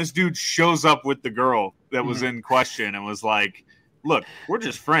 And this dude shows up with the girl that was in question and was like, look, we're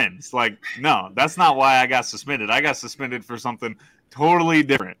just friends. Like, no, that's not why I got suspended. I got suspended for something totally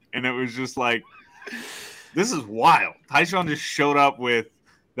different. And it was just like, this is wild. Tyshawn just showed up with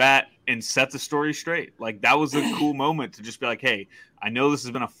that and set the story straight. Like, that was a cool moment to just be like, hey, I know this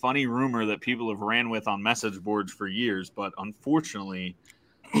has been a funny rumor that people have ran with on message boards for years, but unfortunately,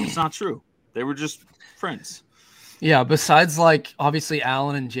 it's not true. They were just friends. Yeah, besides, like, obviously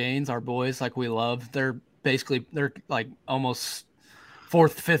Alan and Janes, our boys, like, we love, they're like almost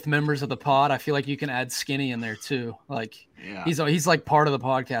 4th, 5th members of the pod. I feel like you can add Skinny in there too. Like he's like part of the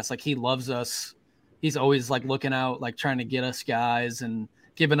podcast. Like he loves us. He's always like looking out, like trying to get us guys and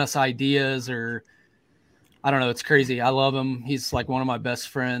giving us ideas, or I don't know. It's crazy. I love him. He's like one of my best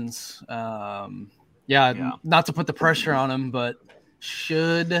friends. Not to put the pressure on him, but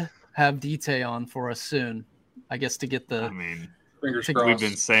should have DT on for us soon, I guess, to get the, fingers crossed.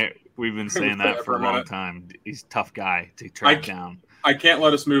 We've been saying that for a long time. He's a tough guy to track down. I can't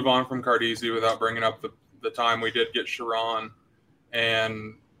let us move on from Cardizzi without bringing up the time we did get Sharon,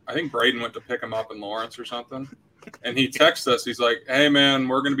 and I think Braden went to pick him up in Lawrence or something, and he texted us. He's like, hey, man,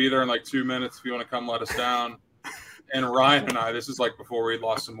 we're going to be there in like 2 minutes if you want to come let us down. And Ryan and I, this is like before we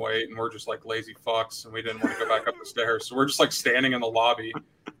lost some weight, and we're just like lazy fucks, and we didn't want to go back up the stairs. So we're just like standing in the lobby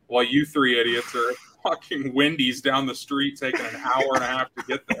while you 3 idiots are walking Wendy's down the street, taking an hour and a half to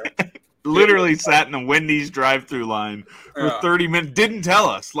get there. Literally sat in a Wendy's drive-through line for 30 minutes. Didn't tell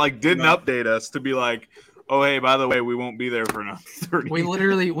us, didn't update us to be like, oh, hey, by the way, we won't be there for another 30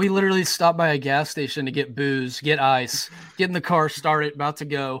 minutes. We literally stopped by a gas station to get booze, get ice, get in the car, start it, about to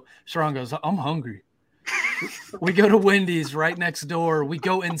go. Sharon goes, I'm hungry. We go to Wendy's right next door. We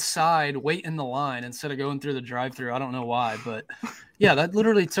go inside, wait in the line instead of going through the drive-through. I don't know why, but yeah, that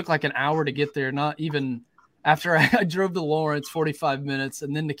literally took like an hour to get there. Not even after I drove to Lawrence, 45 minutes,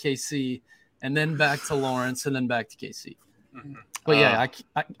 and then to KC, and then back to Lawrence, and then back to KC. Mm-hmm. But yeah,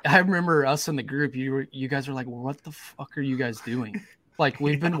 I remember us in the group. You guys were like, "What the fuck are you guys doing?" Like,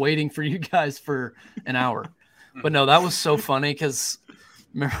 we've been waiting for you guys for an hour. But no, that was so funny because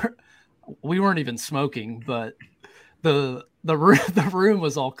remember, we weren't even smoking, but the room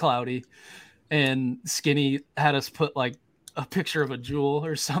was all cloudy, and Skinny had us put like a picture of a jewel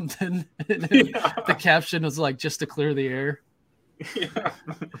or something. The caption was like, just to clear the air. Yeah.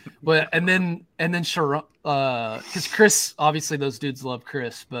 But and then Sharon, because Chris, obviously those dudes love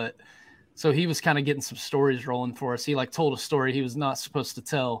Chris, but so he was kind of getting some stories rolling for us. He like told a story he was not supposed to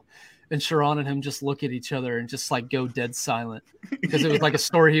tell, and Sharon and him just look at each other and just like go dead silent because it was like a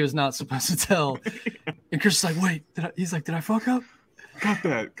story he was not supposed to tell. And Chris is like, wait, he's like, did I fuck up? Cut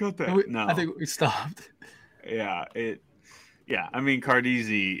that. No, I think we stopped. Yeah, I mean,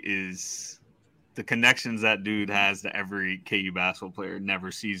 Cardizzi is the connections that dude has to every KU basketball player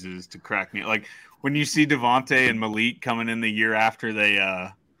never ceases to crack me. Like when you see Devontae and Malik coming in the year after they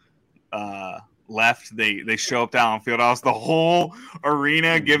left, they show up down on Fieldhouse. The whole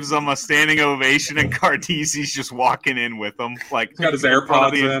arena gives them a standing ovation, and Cardizzi's just walking in with them. Like, He's got his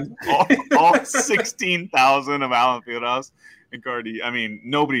AirPods in. All 16,000 of Allen Fieldhouse. And Cardi, I mean,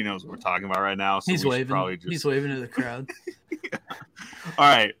 nobody knows what we're talking about right now. So He's waving. He's waving to the crowd. Yeah. All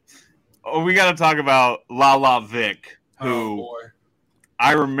right. Oh, we got to talk about Lala Vic, who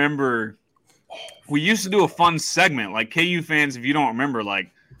I remember we used to do a fun segment. Like, KU fans, if you don't remember,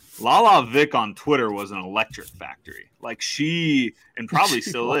 like, Lala Vic on Twitter was an electric factory. Like, she, and probably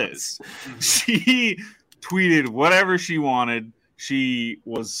still is, she tweeted whatever she wanted. She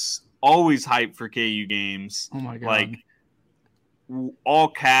was always hyped for KU games. Oh, my God. Like, all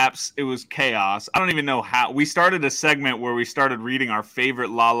caps. It was chaos. I don't even know how. We started a segment where we started reading our favorite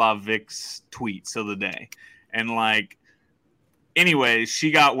Lala Vic's tweets of the day. And, like, anyways, she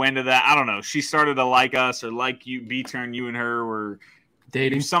got wind of that. I don't know. She started to like us or like you. B-Turn, you and her were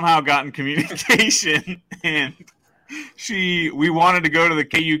dating. Somehow got in communication. And we wanted to go to the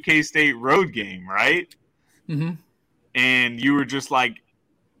KU K-State road game, right? Mm-hmm. And you were just like,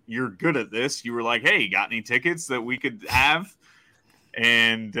 you're good at this. You were like, hey, got any tickets that we could have?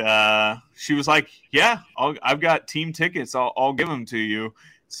 And she was like, yeah, I've got team tickets. I'll give them to you.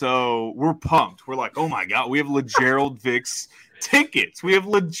 So we're pumped. We're like, oh, my God, we have LeGerald Vic's tickets. We have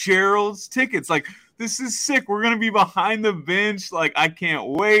LeGerald's tickets. Like, this is sick. We're going to be behind the bench. Like, I can't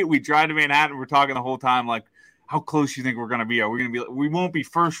wait. We drive to Manhattan. We're talking the whole time, like, how close you think we're going to be? Are we going to be? We won't be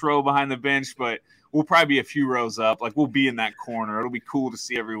first row behind the bench, but we'll probably be a few rows up. Like, we'll be in that corner. It'll be cool to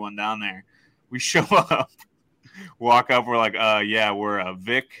see everyone down there. We show up. Walk up, we're like, yeah, we're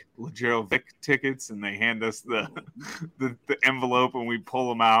LeGerald Vic tickets, and they hand us the envelope, and we pull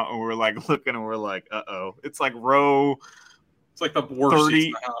them out, and we're like looking, and we're like, uh-oh. It's like row. It's like the worst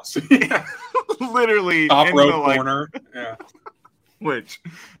 30, seats in the house. Literally. Top row corner. Yeah. Which,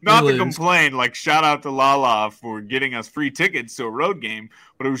 not to complain, like, shout out to Lala for getting us free tickets to a road game,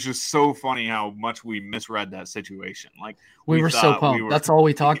 but it was just so funny how much we misread that situation. Like, we were so pumped. That's all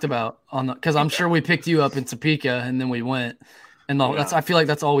we talked about because I'm sure we picked you up in Topeka and then we went, and I feel like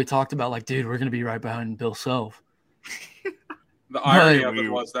that's all we talked about. Like, dude, we're gonna be right behind Bill Self. The irony of it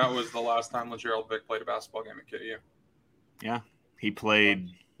was that was the last time LeGerald Vic played a basketball game at KU. Yeah, he played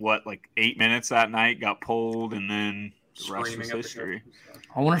like 8 minutes that night, got pulled, and then. The rest was history.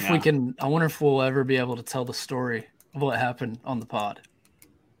 I wonder if we'll ever be able to tell the story of what happened on the pod.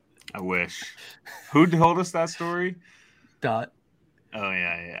 I wish. Who told us that story? Dot. Oh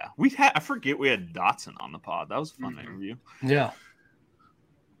yeah. I forget we had Dotson on the pod. That was a fun interview. Yeah.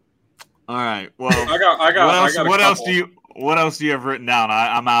 All right. Well, What else do you have written down?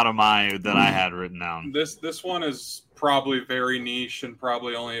 I'm out of my that I had written down. This one is probably very niche and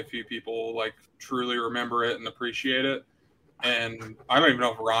probably only a few people like truly remember it and appreciate it. And I don't even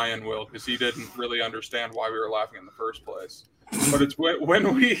know if Ryan will because he didn't really understand why we were laughing in the first place. But it's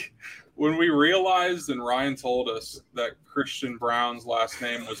when we realized and Ryan told us that Christian Brown's last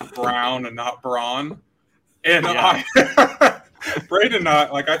name was Brown and not Braun. And Braden and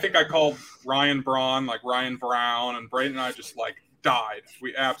I think I called Ryan Braun like Ryan Brown, and Braden and I just like died.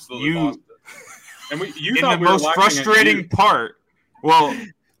 We absolutely lost it. And you thought we were laughing at you. The most frustrating part. Well,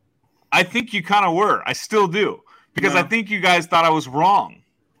 I think you kind of were. I still do because I think you guys thought I was wrong.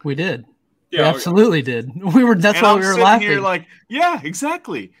 We did. Yeah, we absolutely did. We were. That's why we were laughing. Here like, yeah,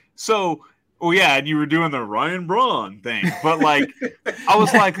 exactly. So, and you were doing the Ryan Braun thing, but like, I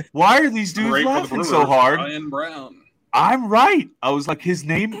was like, why are these dudes laughing so hard? Ryan Brown. I'm right. I was like, his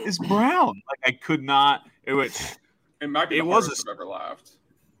name is Brown. Like, I could not. It might be the hardest I've ever laughed.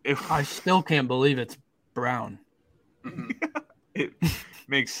 I still can't believe it's Brown. It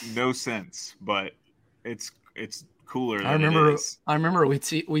makes no sense, but it's cooler than I remember. it is. I remember we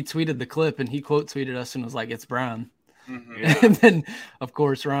tweeted the clip, and he quote tweeted us and was like, "It's Brown." Mm-hmm. Yeah. And then, of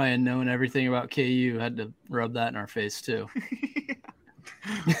course, Ryan, knowing everything about KU, had to rub that in our face too.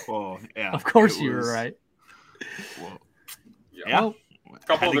 Well, yeah. Of course, you were right. Well, yeah. A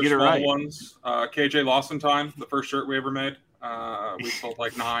couple of the small ones. KJ Lawson time, the first shirt we ever made. We sold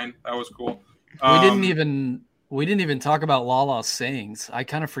like 9. That was cool. We didn't even talk about Lala's sayings. I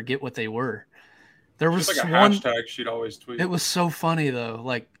kind of forget what they were. There was like a one hashtag she'd always tweet. It was so funny though.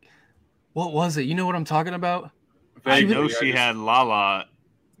 Like, what was it? You know what I'm talking about? I know she had Lala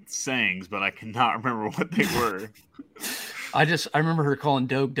sayings, but I cannot remember what they were. I remember her calling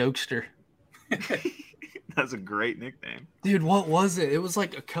Doak Dokester. That's a great nickname. Dude, what was it? It was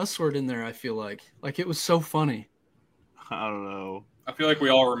like a cuss word in there, I feel like. Like, it was so funny. I don't know. I feel like we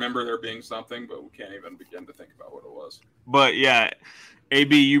all remember there being something, but we can't even begin to think about what it was. But yeah,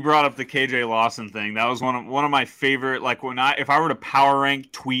 AB, you brought up the KJ Lawson thing. That was one of my favorite. Like if I were to power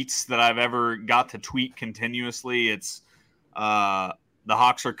rank tweets that I've ever got to tweet continuously, it's the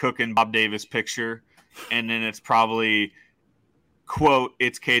Hawks are cooking Bob Davis picture, and then it's probably quote,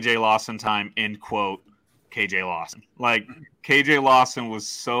 it's KJ Lawson time, end quote, KJ Lawson. Like KJ Lawson was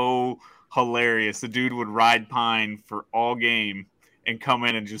so hilarious. The dude would ride pine for all game and come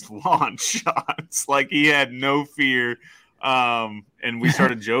in and just launch shots. Like he had no fear. And we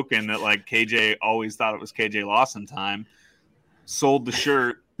started joking that like KJ always thought it was KJ Lawson time. Sold the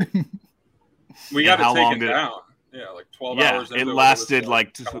shirt. We got to take it down. Yeah, like 12 hours. It lasted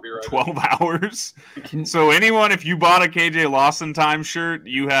like 12 hours. So anyone, if you bought a KJ Lawson time shirt,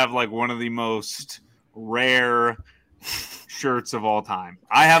 you have like one of the most rare shirts of all time.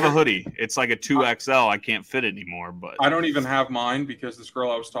 I have a hoodie. It's like a 2XL. I can't fit it anymore, but I don't even have mine because this girl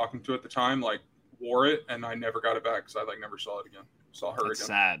I was talking to at the time like wore it and I never got it back because I like never saw it again. Saw her That's again.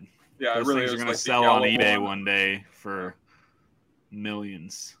 Sad. Yeah, those it really things is are going to like sell on eBay one day for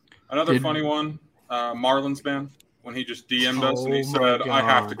millions. Another funny one, Marlins man, when he just DM'd us and he said, "I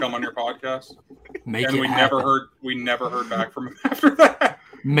have to come on your podcast," and we never heard back from him after that.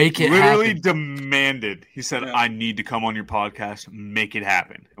 Literally demanded. He said, "I need to come on your podcast. Make it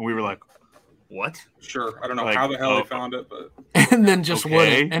happen." And we were like, "What?" Sure. I don't know how the hell he found it, but and then just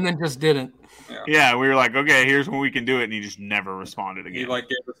wouldn't, and then just didn't. Yeah, we were like, "Okay, here's when we can do it," and he just never responded again. He like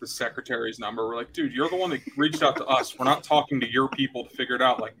gave us the secretary's number. We're like, "Dude, you're the one that reached out to us. We're not talking to your people to figure it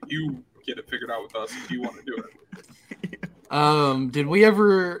out. Like, you get it figured out with us if you want to do it." Did we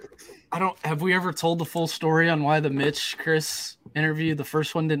ever? Have we ever told the full story on why the Mitch Chris interview, the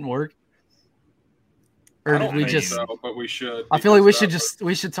first one, didn't work? Or did we just? So, but we should. I feel like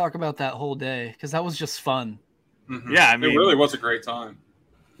we should talk about that whole day because that was just fun. Mm-hmm. Yeah, I mean, it really was a great time.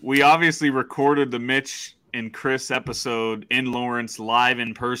 We obviously recorded the Mitch and Chris episode in Lawrence live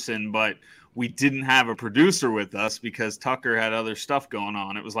in person, but we didn't have a producer with us because Tucker had other stuff going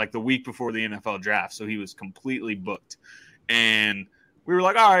on. It was like the week before the NFL draft, so he was completely booked. And we were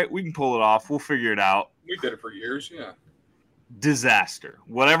like, all right, we can pull it off. We'll figure it out. We did it for years, yeah. Disaster.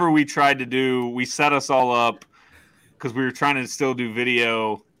 Whatever we tried to do, we set us all up because we were trying to still do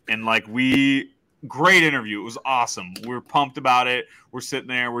video. And great interview. It was awesome. We were pumped about it. We're sitting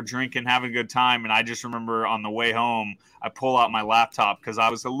there, we're drinking, having a good time. And I just remember on the way home, I pull out my laptop because I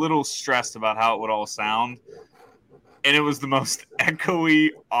was a little stressed about how it would all sound. And it was the most echoey,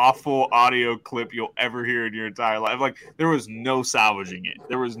 awful audio clip you'll ever hear in your entire life. Like, there was no salvaging it.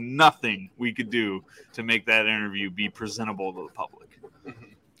 There was nothing we could do to make that interview be presentable to the public.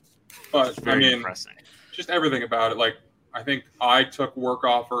 But, I mean, depressing. Just everything about it. Like, I think I took work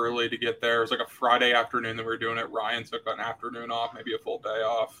off early to get there. It was like a Friday afternoon that we were doing it. Ryan took an afternoon off, maybe a full day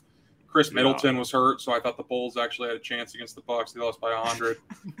off. Chris Middleton was hurt, so I thought the Bulls actually had a chance against the Bucks. They lost by 100.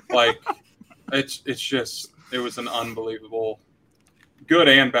 Like, it's just... It was an unbelievable, good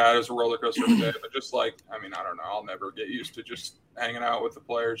and bad as a roller coaster today. But just like, I mean, I don't know. I'll never get used to just hanging out with the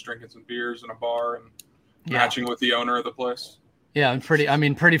players, drinking some beers in a bar and matching with the owner of the place. Yeah,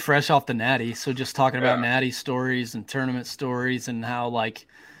 pretty fresh off the Natty. So just talking about Natty stories and tournament stories and how like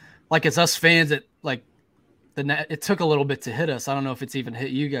it's us fans that like it took a little bit to hit us. I don't know if it's even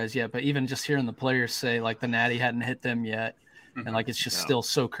hit you guys yet, but even just hearing the players say like the Natty hadn't hit them yet, and like it's just still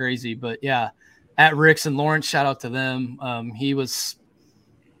so crazy. But yeah. At Rick's and Lawrence, shout out to them. He was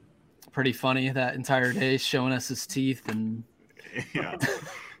pretty funny that entire day, showing us his teeth and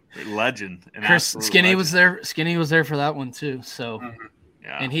legend. Chris Skinny was there. Skinny was there for that one too. So,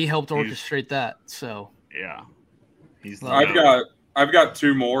 and he helped orchestrate that. So, yeah, I've got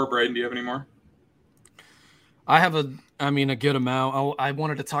two more. Braden, do you have any more? I have a good amount. I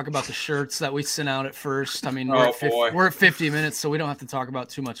wanted to talk about the shirts that we sent out at first. I mean, we're at 50 minutes, so we don't have to talk about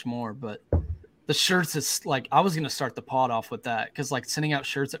too much more, but. The shirts is like I was gonna start the pod off with that because like sending out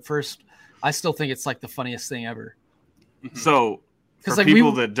shirts at first, I still think it's like the funniest thing ever. So for like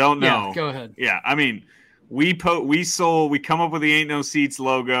people that don't know, go ahead. Yeah, I mean, we come up with the Ain't No Seats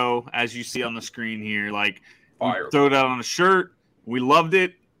logo as you see on the screen here. Like, throw it out on a shirt. We loved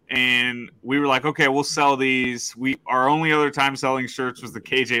it, and we were like, okay, we'll sell these. Our only other time selling shirts was the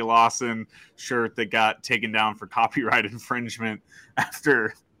KJ Lawson shirt that got taken down for copyright infringement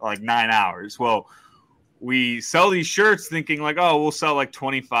after. Like 9 hours. Well, we sell these shirts thinking like, oh, we'll sell like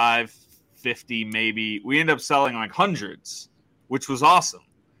 25, 50 maybe. We end up selling like hundreds, which was awesome.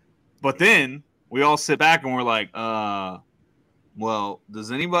 But then we all sit back and we're like, well,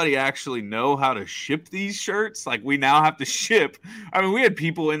 does anybody actually know how to ship these shirts? Like we now have to ship. I mean, we had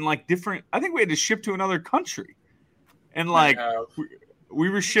people in like I think we had to ship to another country. And we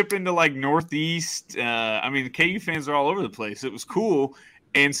were shipping to like Northeast. I mean, the KU fans are all over the place. It was cool.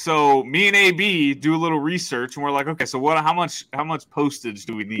 And so me and AB do a little research, and we're like, okay, so how much postage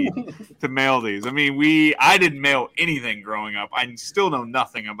do we need to mail these? I mean, I didn't mail anything growing up. I still know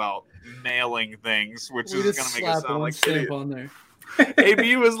nothing about mailing things, which is going to make us sound like stamp on there.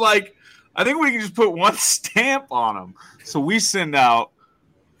 AB was like, I think we can just put one stamp on them. So we send out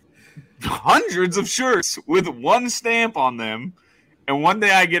hundreds of shirts with one stamp on them. And one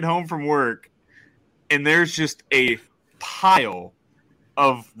day I get home from work, and there's just a pile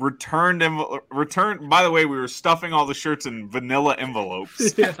of returned. By the way, we were stuffing all the shirts in vanilla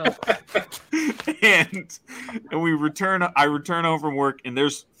envelopes. Yeah. and I return home from work, and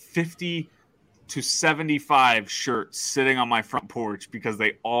there's 50 to 75 shirts sitting on my front porch because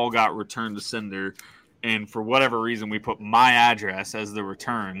they all got returned to sender. And for whatever reason, we put my address as the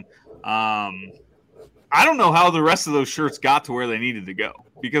return. I don't know how the rest of those shirts got to where they needed to go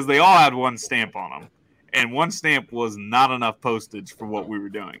because they all had one stamp on them. And one stamp was not enough postage for what we were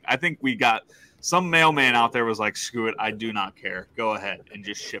doing. I think we got some mailman out there was like, screw it, I do not care. Go ahead and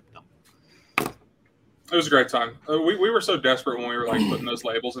just ship them. It was a great time. We were so desperate when we were like putting those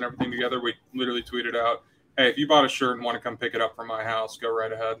labels and everything together. We literally tweeted out, hey, if you bought a shirt and want to come pick it up from my house, go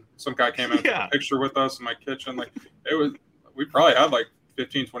right ahead. Some guy came in and took a picture with us in my kitchen. Like we probably had like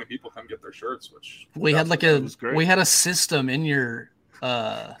 15, 20 people come get their shirts, which we had a system in your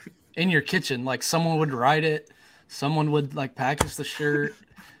kitchen. Like someone would write it, someone would like package the shirt.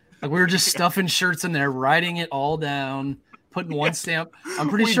 Like we were just stuffing shirts in there, writing it all down, putting one stamp. I'm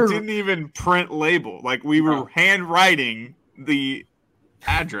pretty sure we didn't even print label. Like we were handwriting the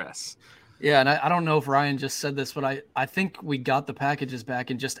address. Yeah, and I don't know if Ryan just said this, but I think we got the packages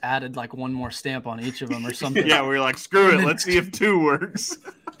back and just added like one more stamp on each of them or something. Yeah, we were like, screw it, let's see if 2 works.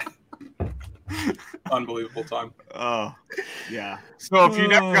 Unbelievable time. Oh, yeah. So if you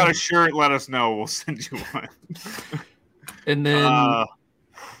never got a shirt, let us know. We'll send you one. And then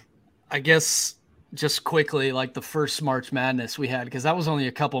I guess just quickly, like the first March Madness we had, because that was only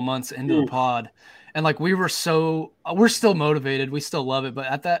a couple months into the pod. And like we're still motivated. We still love it. But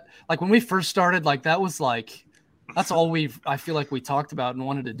at that, like when we first started, like that was like, that's all I feel like we talked about and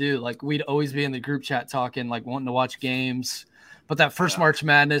wanted to do. Like we'd always be in the group chat talking, like wanting to watch games. But that first March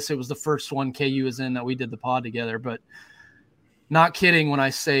Madness, it was the first one KU was in that we did the pod together. But not kidding when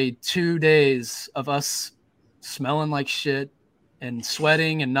I say 2 days of us smelling like shit and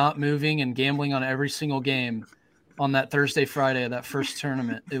sweating and not moving and gambling on every single game on that Thursday, Friday of that first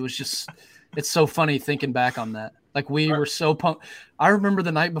tournament. It was just – it's so funny thinking back on that. Like we were so pumped. I remember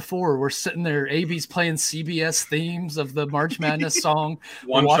the night before we're sitting there, AB's playing CBS themes of the March Madness song.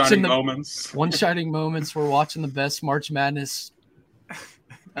 One Shining Moments. We're watching the best March Madness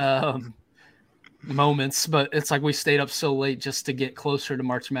moments, but it's like we stayed up so late just to get closer to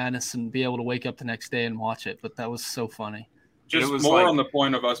March Madness and be able to wake up the next day and watch it. But that was so funny. Just more on the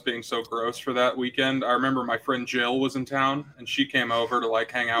point of us being so gross for that weekend. I remember my friend Jill was in town, and she came over to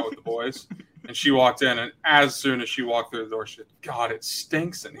like hang out with the boys. And she walked in, and as soon as she walked through the door, she said, "God, it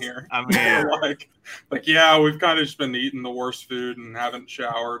stinks in here." I mean, like yeah, we've kind of just been eating the worst food and haven't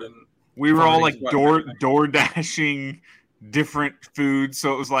showered, and we were all like door dashing different foods.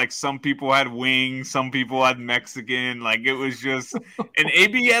 So it was like some people had wings, some people had Mexican. Like it was just, and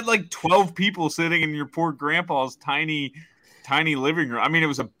AB had like 12 people sitting in your poor grandpa's tiny living room. I mean, it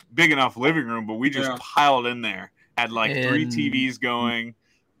was a big enough living room, but we just piled in there. Had like 3 TVs going.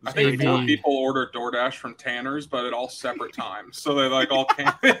 I think 4 people ordered DoorDash from Tanner's, but at all separate times. So they like all came.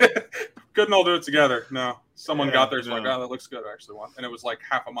 Couldn't all do it together. No, someone got theirs like, oh, that looks good. I actually want, and it was like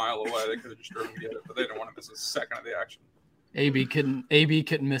half a mile away. They could have just driven to get it, but they didn't want to miss a second of the action. AB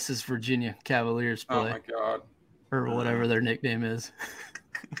couldn't miss his Virginia Cavaliers play. Oh my god, or whatever their nickname is.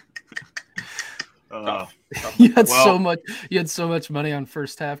 Tough. You had so much money on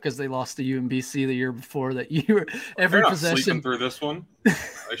first half because they lost to UMBC the year before that you were every possession sleeping through this one.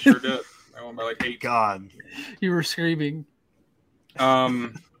 I sure did. I won by like 8. God, you were screaming. I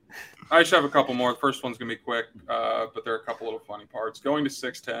just have a couple more. The first one's gonna be quick, but there are a couple little funny parts. Going to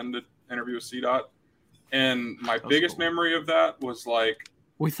 610 to interview with CDOT, and my biggest memory of that was like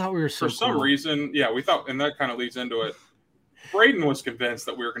we thought we were so for some reason, we thought, and that kind of leads into it. Braden was convinced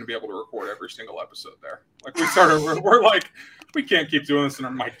that we were going to be able to record every single episode there. Like we're like, we can't keep doing this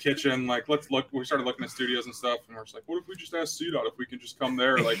in my kitchen. Like, let's look. We started looking at studios and stuff, and we're just like, what if we just ask CDOT if we can just come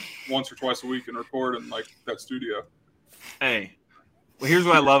there like once or twice a week and record in like that studio? Hey, well, here's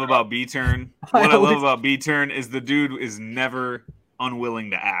what I love about B-Turn. What I love about B-Turn is the dude is never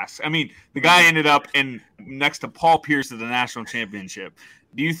unwilling to ask. I mean, the guy ended up next to Paul Pierce at the national championship.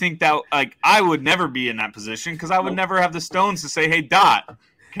 Do you think that, like, I would never be in that position because I would never have the stones to say, hey, Dot,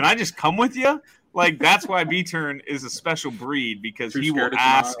 can I just come with you? Like, that's why B-Turn is a special breed, because he will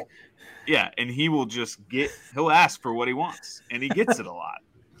ask. Yeah, and he will just he'll ask for what he wants, and he gets it a lot.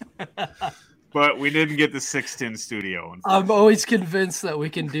 But we didn't get the 610 studio. I'm always convinced that we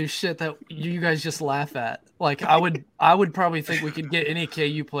can do shit that you guys just laugh at. Like, I would probably think we could get any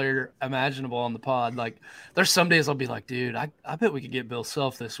KU player imaginable on the pod. Like, there's some days I'll be like, dude, I bet we could get Bill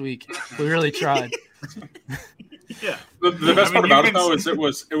Self this week. We really tried. Yeah. The best part about it, though, is it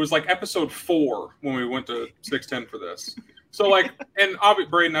was like episode 4 when we went to 610 for this. So, like, and obviously,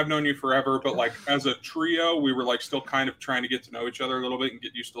 Braden, I've known you forever, but, like, as a trio, we were, like, still kind of trying to get to know each other a little bit and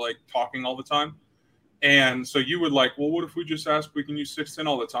get used to, like, talking all the time. And so you would, like, well, what if we just ask if we can use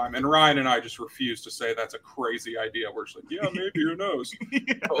 610 all the time? And Ryan and I just refused to say that's a crazy idea. We're just like, yeah, maybe, who knows?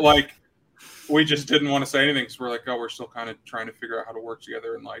 Yeah. But, like, we just didn't want to say anything because we're like, oh, we're still kind of trying to figure out how to work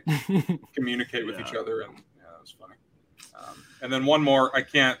together and, like, communicate with each other. And, yeah, it was funny. And then one more, I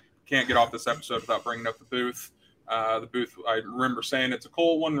can't get off this episode without bringing up the booth. The booth, I remember saying it's a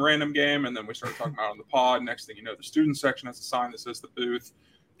cool one random game, and then we started talking about it on the pod. Next thing you know, the student section has a sign that says the booth.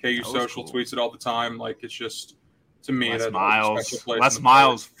 KU Social tweets it all the time. Like, it's just, to me, Les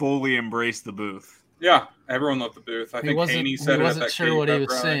Miles fully embraced the booth. Yeah, everyone loved the booth. I think Haney said it at that. He wasn't sure what he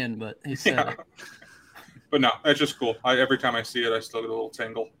was saying, but he said it. But no, it's just cool. Every time I see it, I still get a little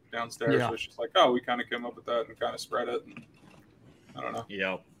tingle downstairs. Yeah. So it's just like, oh, we kind of came up with that and kind of spread it. And, I don't know.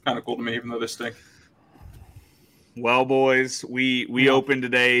 Yeah. Kind of cool to me, even though they stink. Well, boys, we opened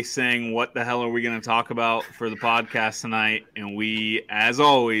today saying, what the hell are we going to talk about for the podcast tonight? And we, as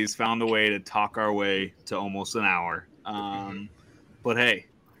always, found a way to talk our way to almost an hour. But, hey,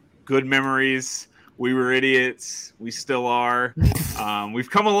 good memories. We were idiots. We still are. We've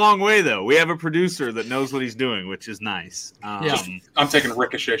come a long way, though. We have a producer that knows what he's doing, which is nice. I'm taking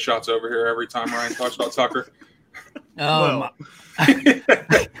ricochet shots over here every time Ryan talks about soccer. We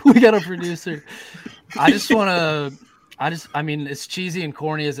got a producer. I mean, as cheesy and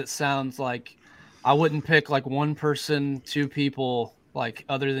corny as it sounds, like, I wouldn't pick, like, one person, two people, like,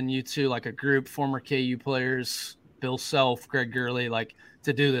 other than you two, like a group, former KU players, Bill Self, Greg Gurley, like,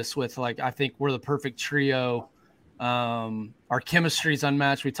 to do this with. Like, I think we're the perfect trio. Our chemistry is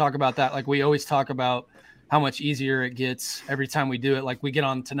unmatched. We talk about that. Like, we always talk about how much easier it gets every time we do it. Like, we get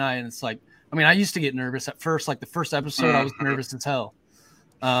on tonight and it's like, I mean, I used to get nervous at first. Like, the first episode, I was nervous as hell.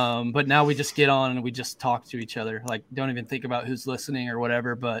 But now we just get on and we just talk to each other. Like, don't even think about who's listening or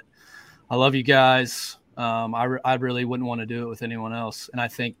whatever. But I love you guys. I really wouldn't want to do it with anyone else. And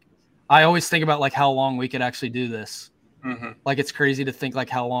I always think about, like, how long we could actually do this. Mm-hmm. Like, it's crazy to think, like,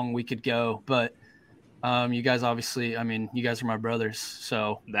 how long we could go. But you guys, obviously, I mean, you guys are my brothers.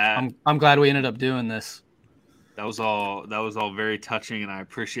 So I'm glad we ended up doing this. That was all very touching, and I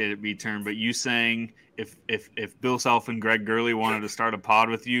appreciate it, B-Turn. But you saying if Bill Self and Greg Gurley wanted to start a pod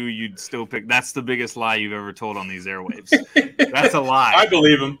with you, you'd still pick. That's the biggest lie you've ever told on these airwaves. That's a lie. I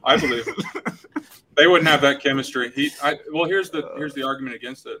believe him. They wouldn't have that chemistry. Here's the argument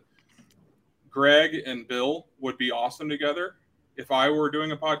against it. Greg and Bill would be awesome together. If I were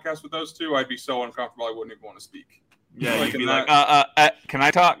doing a podcast with those two, I'd be so uncomfortable I wouldn't even want to speak. Yeah, you'd be like, can I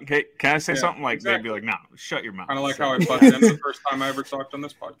talk? Can I say something? Like, exactly. They'd be like, no, shut your mouth. Kind of like how I butted in the first time I ever talked on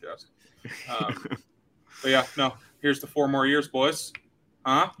this podcast. But yeah, no, here's the 4 more years, boys.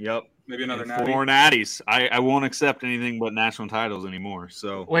 Huh? Yep. Maybe another natty. 4 more natties. I won't accept anything but national titles anymore.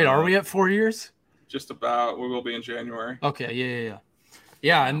 So wait, are we at 4 years? Just about. We will be in January. Okay,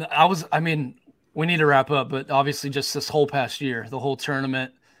 yeah. And we need to wrap up, but obviously just this whole past year, the whole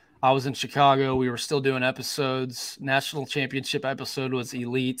tournament, I was in Chicago. We were still doing episodes. National championship episode was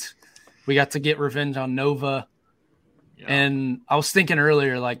elite. We got to get revenge on Nova. Yeah. And I was thinking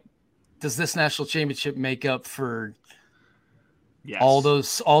earlier, like, does this national championship make up for all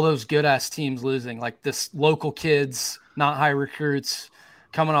those good ass teams losing? Like, this local kids, not high recruits,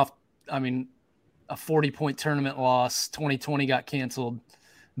 coming off, I mean, a 40-point tournament loss. 2020 got canceled.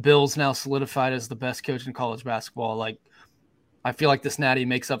 Bill's now solidified as the best coach in college basketball. Like, I feel like this natty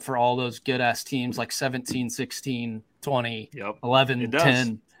makes up for all those good-ass teams, like 17, 16, 20, 11,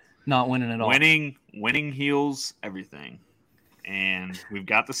 10, not winning at all. Winning heals everything. And we've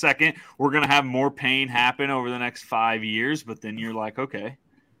got the second. We're going to have more pain happen over the next 5 years, but then you're like, okay,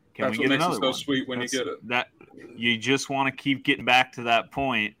 can we get another one? That's what makes it so sweet when you get it. That you just want to keep getting back to that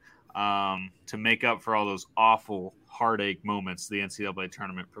point to make up for all those awful heartache moments the NCAA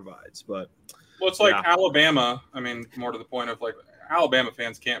tournament provides. But it's like Alabama. I mean, more to the point of, like, Alabama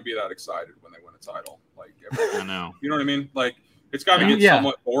fans can't be that excited when they win a title. Like, I know. You know what I mean? Like, It's got to get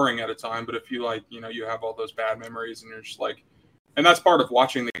somewhat boring at a time, but if you you have all those bad memories and you're just like, and that's part of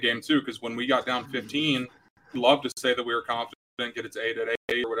watching the game too, because when we got down 15, we love to say that we were confident, get it to 8 at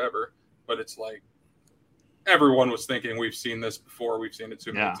 8 or whatever, but it's like everyone was thinking we've seen this before, we've seen it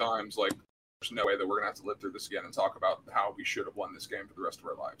too many times. Like, there's no way that we're gonna have to live through this again and talk about how we should have won this game for the rest of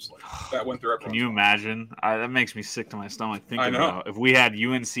our lives. Like, that went through everyone. Can you imagine? That makes me sick to my stomach thinking about if we had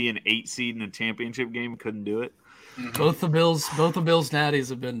UNC an 8 seed in a championship game, couldn't do it. Mm-hmm. Both the Bills natties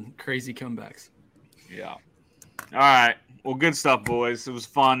have been crazy comebacks. Yeah. All right. Well, good stuff, boys. It was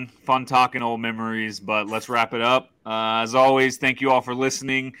fun talking old memories, but let's wrap it up. As always, thank you all for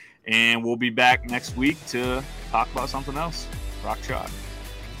listening, and we'll be back next week to talk about something else. Rock Chalk.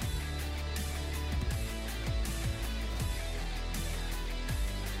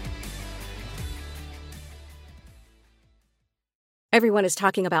 Everyone is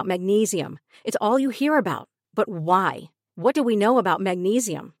talking about magnesium. It's all you hear about. But why? What do we know about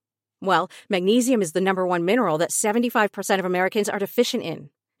magnesium? Well, magnesium is the number one mineral that 75% of Americans are deficient in.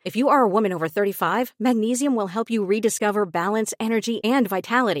 If you are a woman over 35, magnesium will help you rediscover balance, energy, and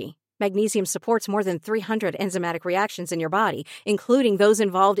vitality. Magnesium supports more than 300 enzymatic reactions in your body, including those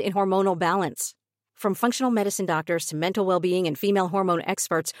involved in hormonal balance. From functional medicine doctors to mental well-being and female hormone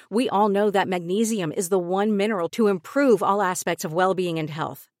experts, we all know that magnesium is the one mineral to improve all aspects of well-being and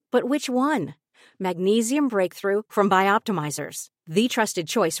health. But which one? Magnesium Breakthrough from Bioptimizers, the trusted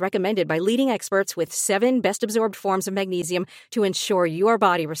choice recommended by leading experts with 7 best-absorbed forms of magnesium to ensure your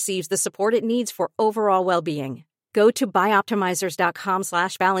body receives the support it needs for overall well-being. Go to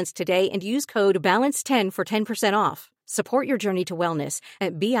bioptimizers.com/balance today and use code BALANCE10 for 10% off. Support your journey to wellness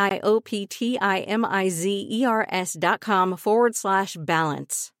at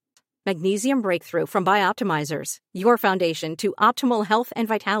bioptimizers.com/balance. Magnesium Breakthrough from Bioptimizers, your foundation to optimal health and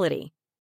vitality.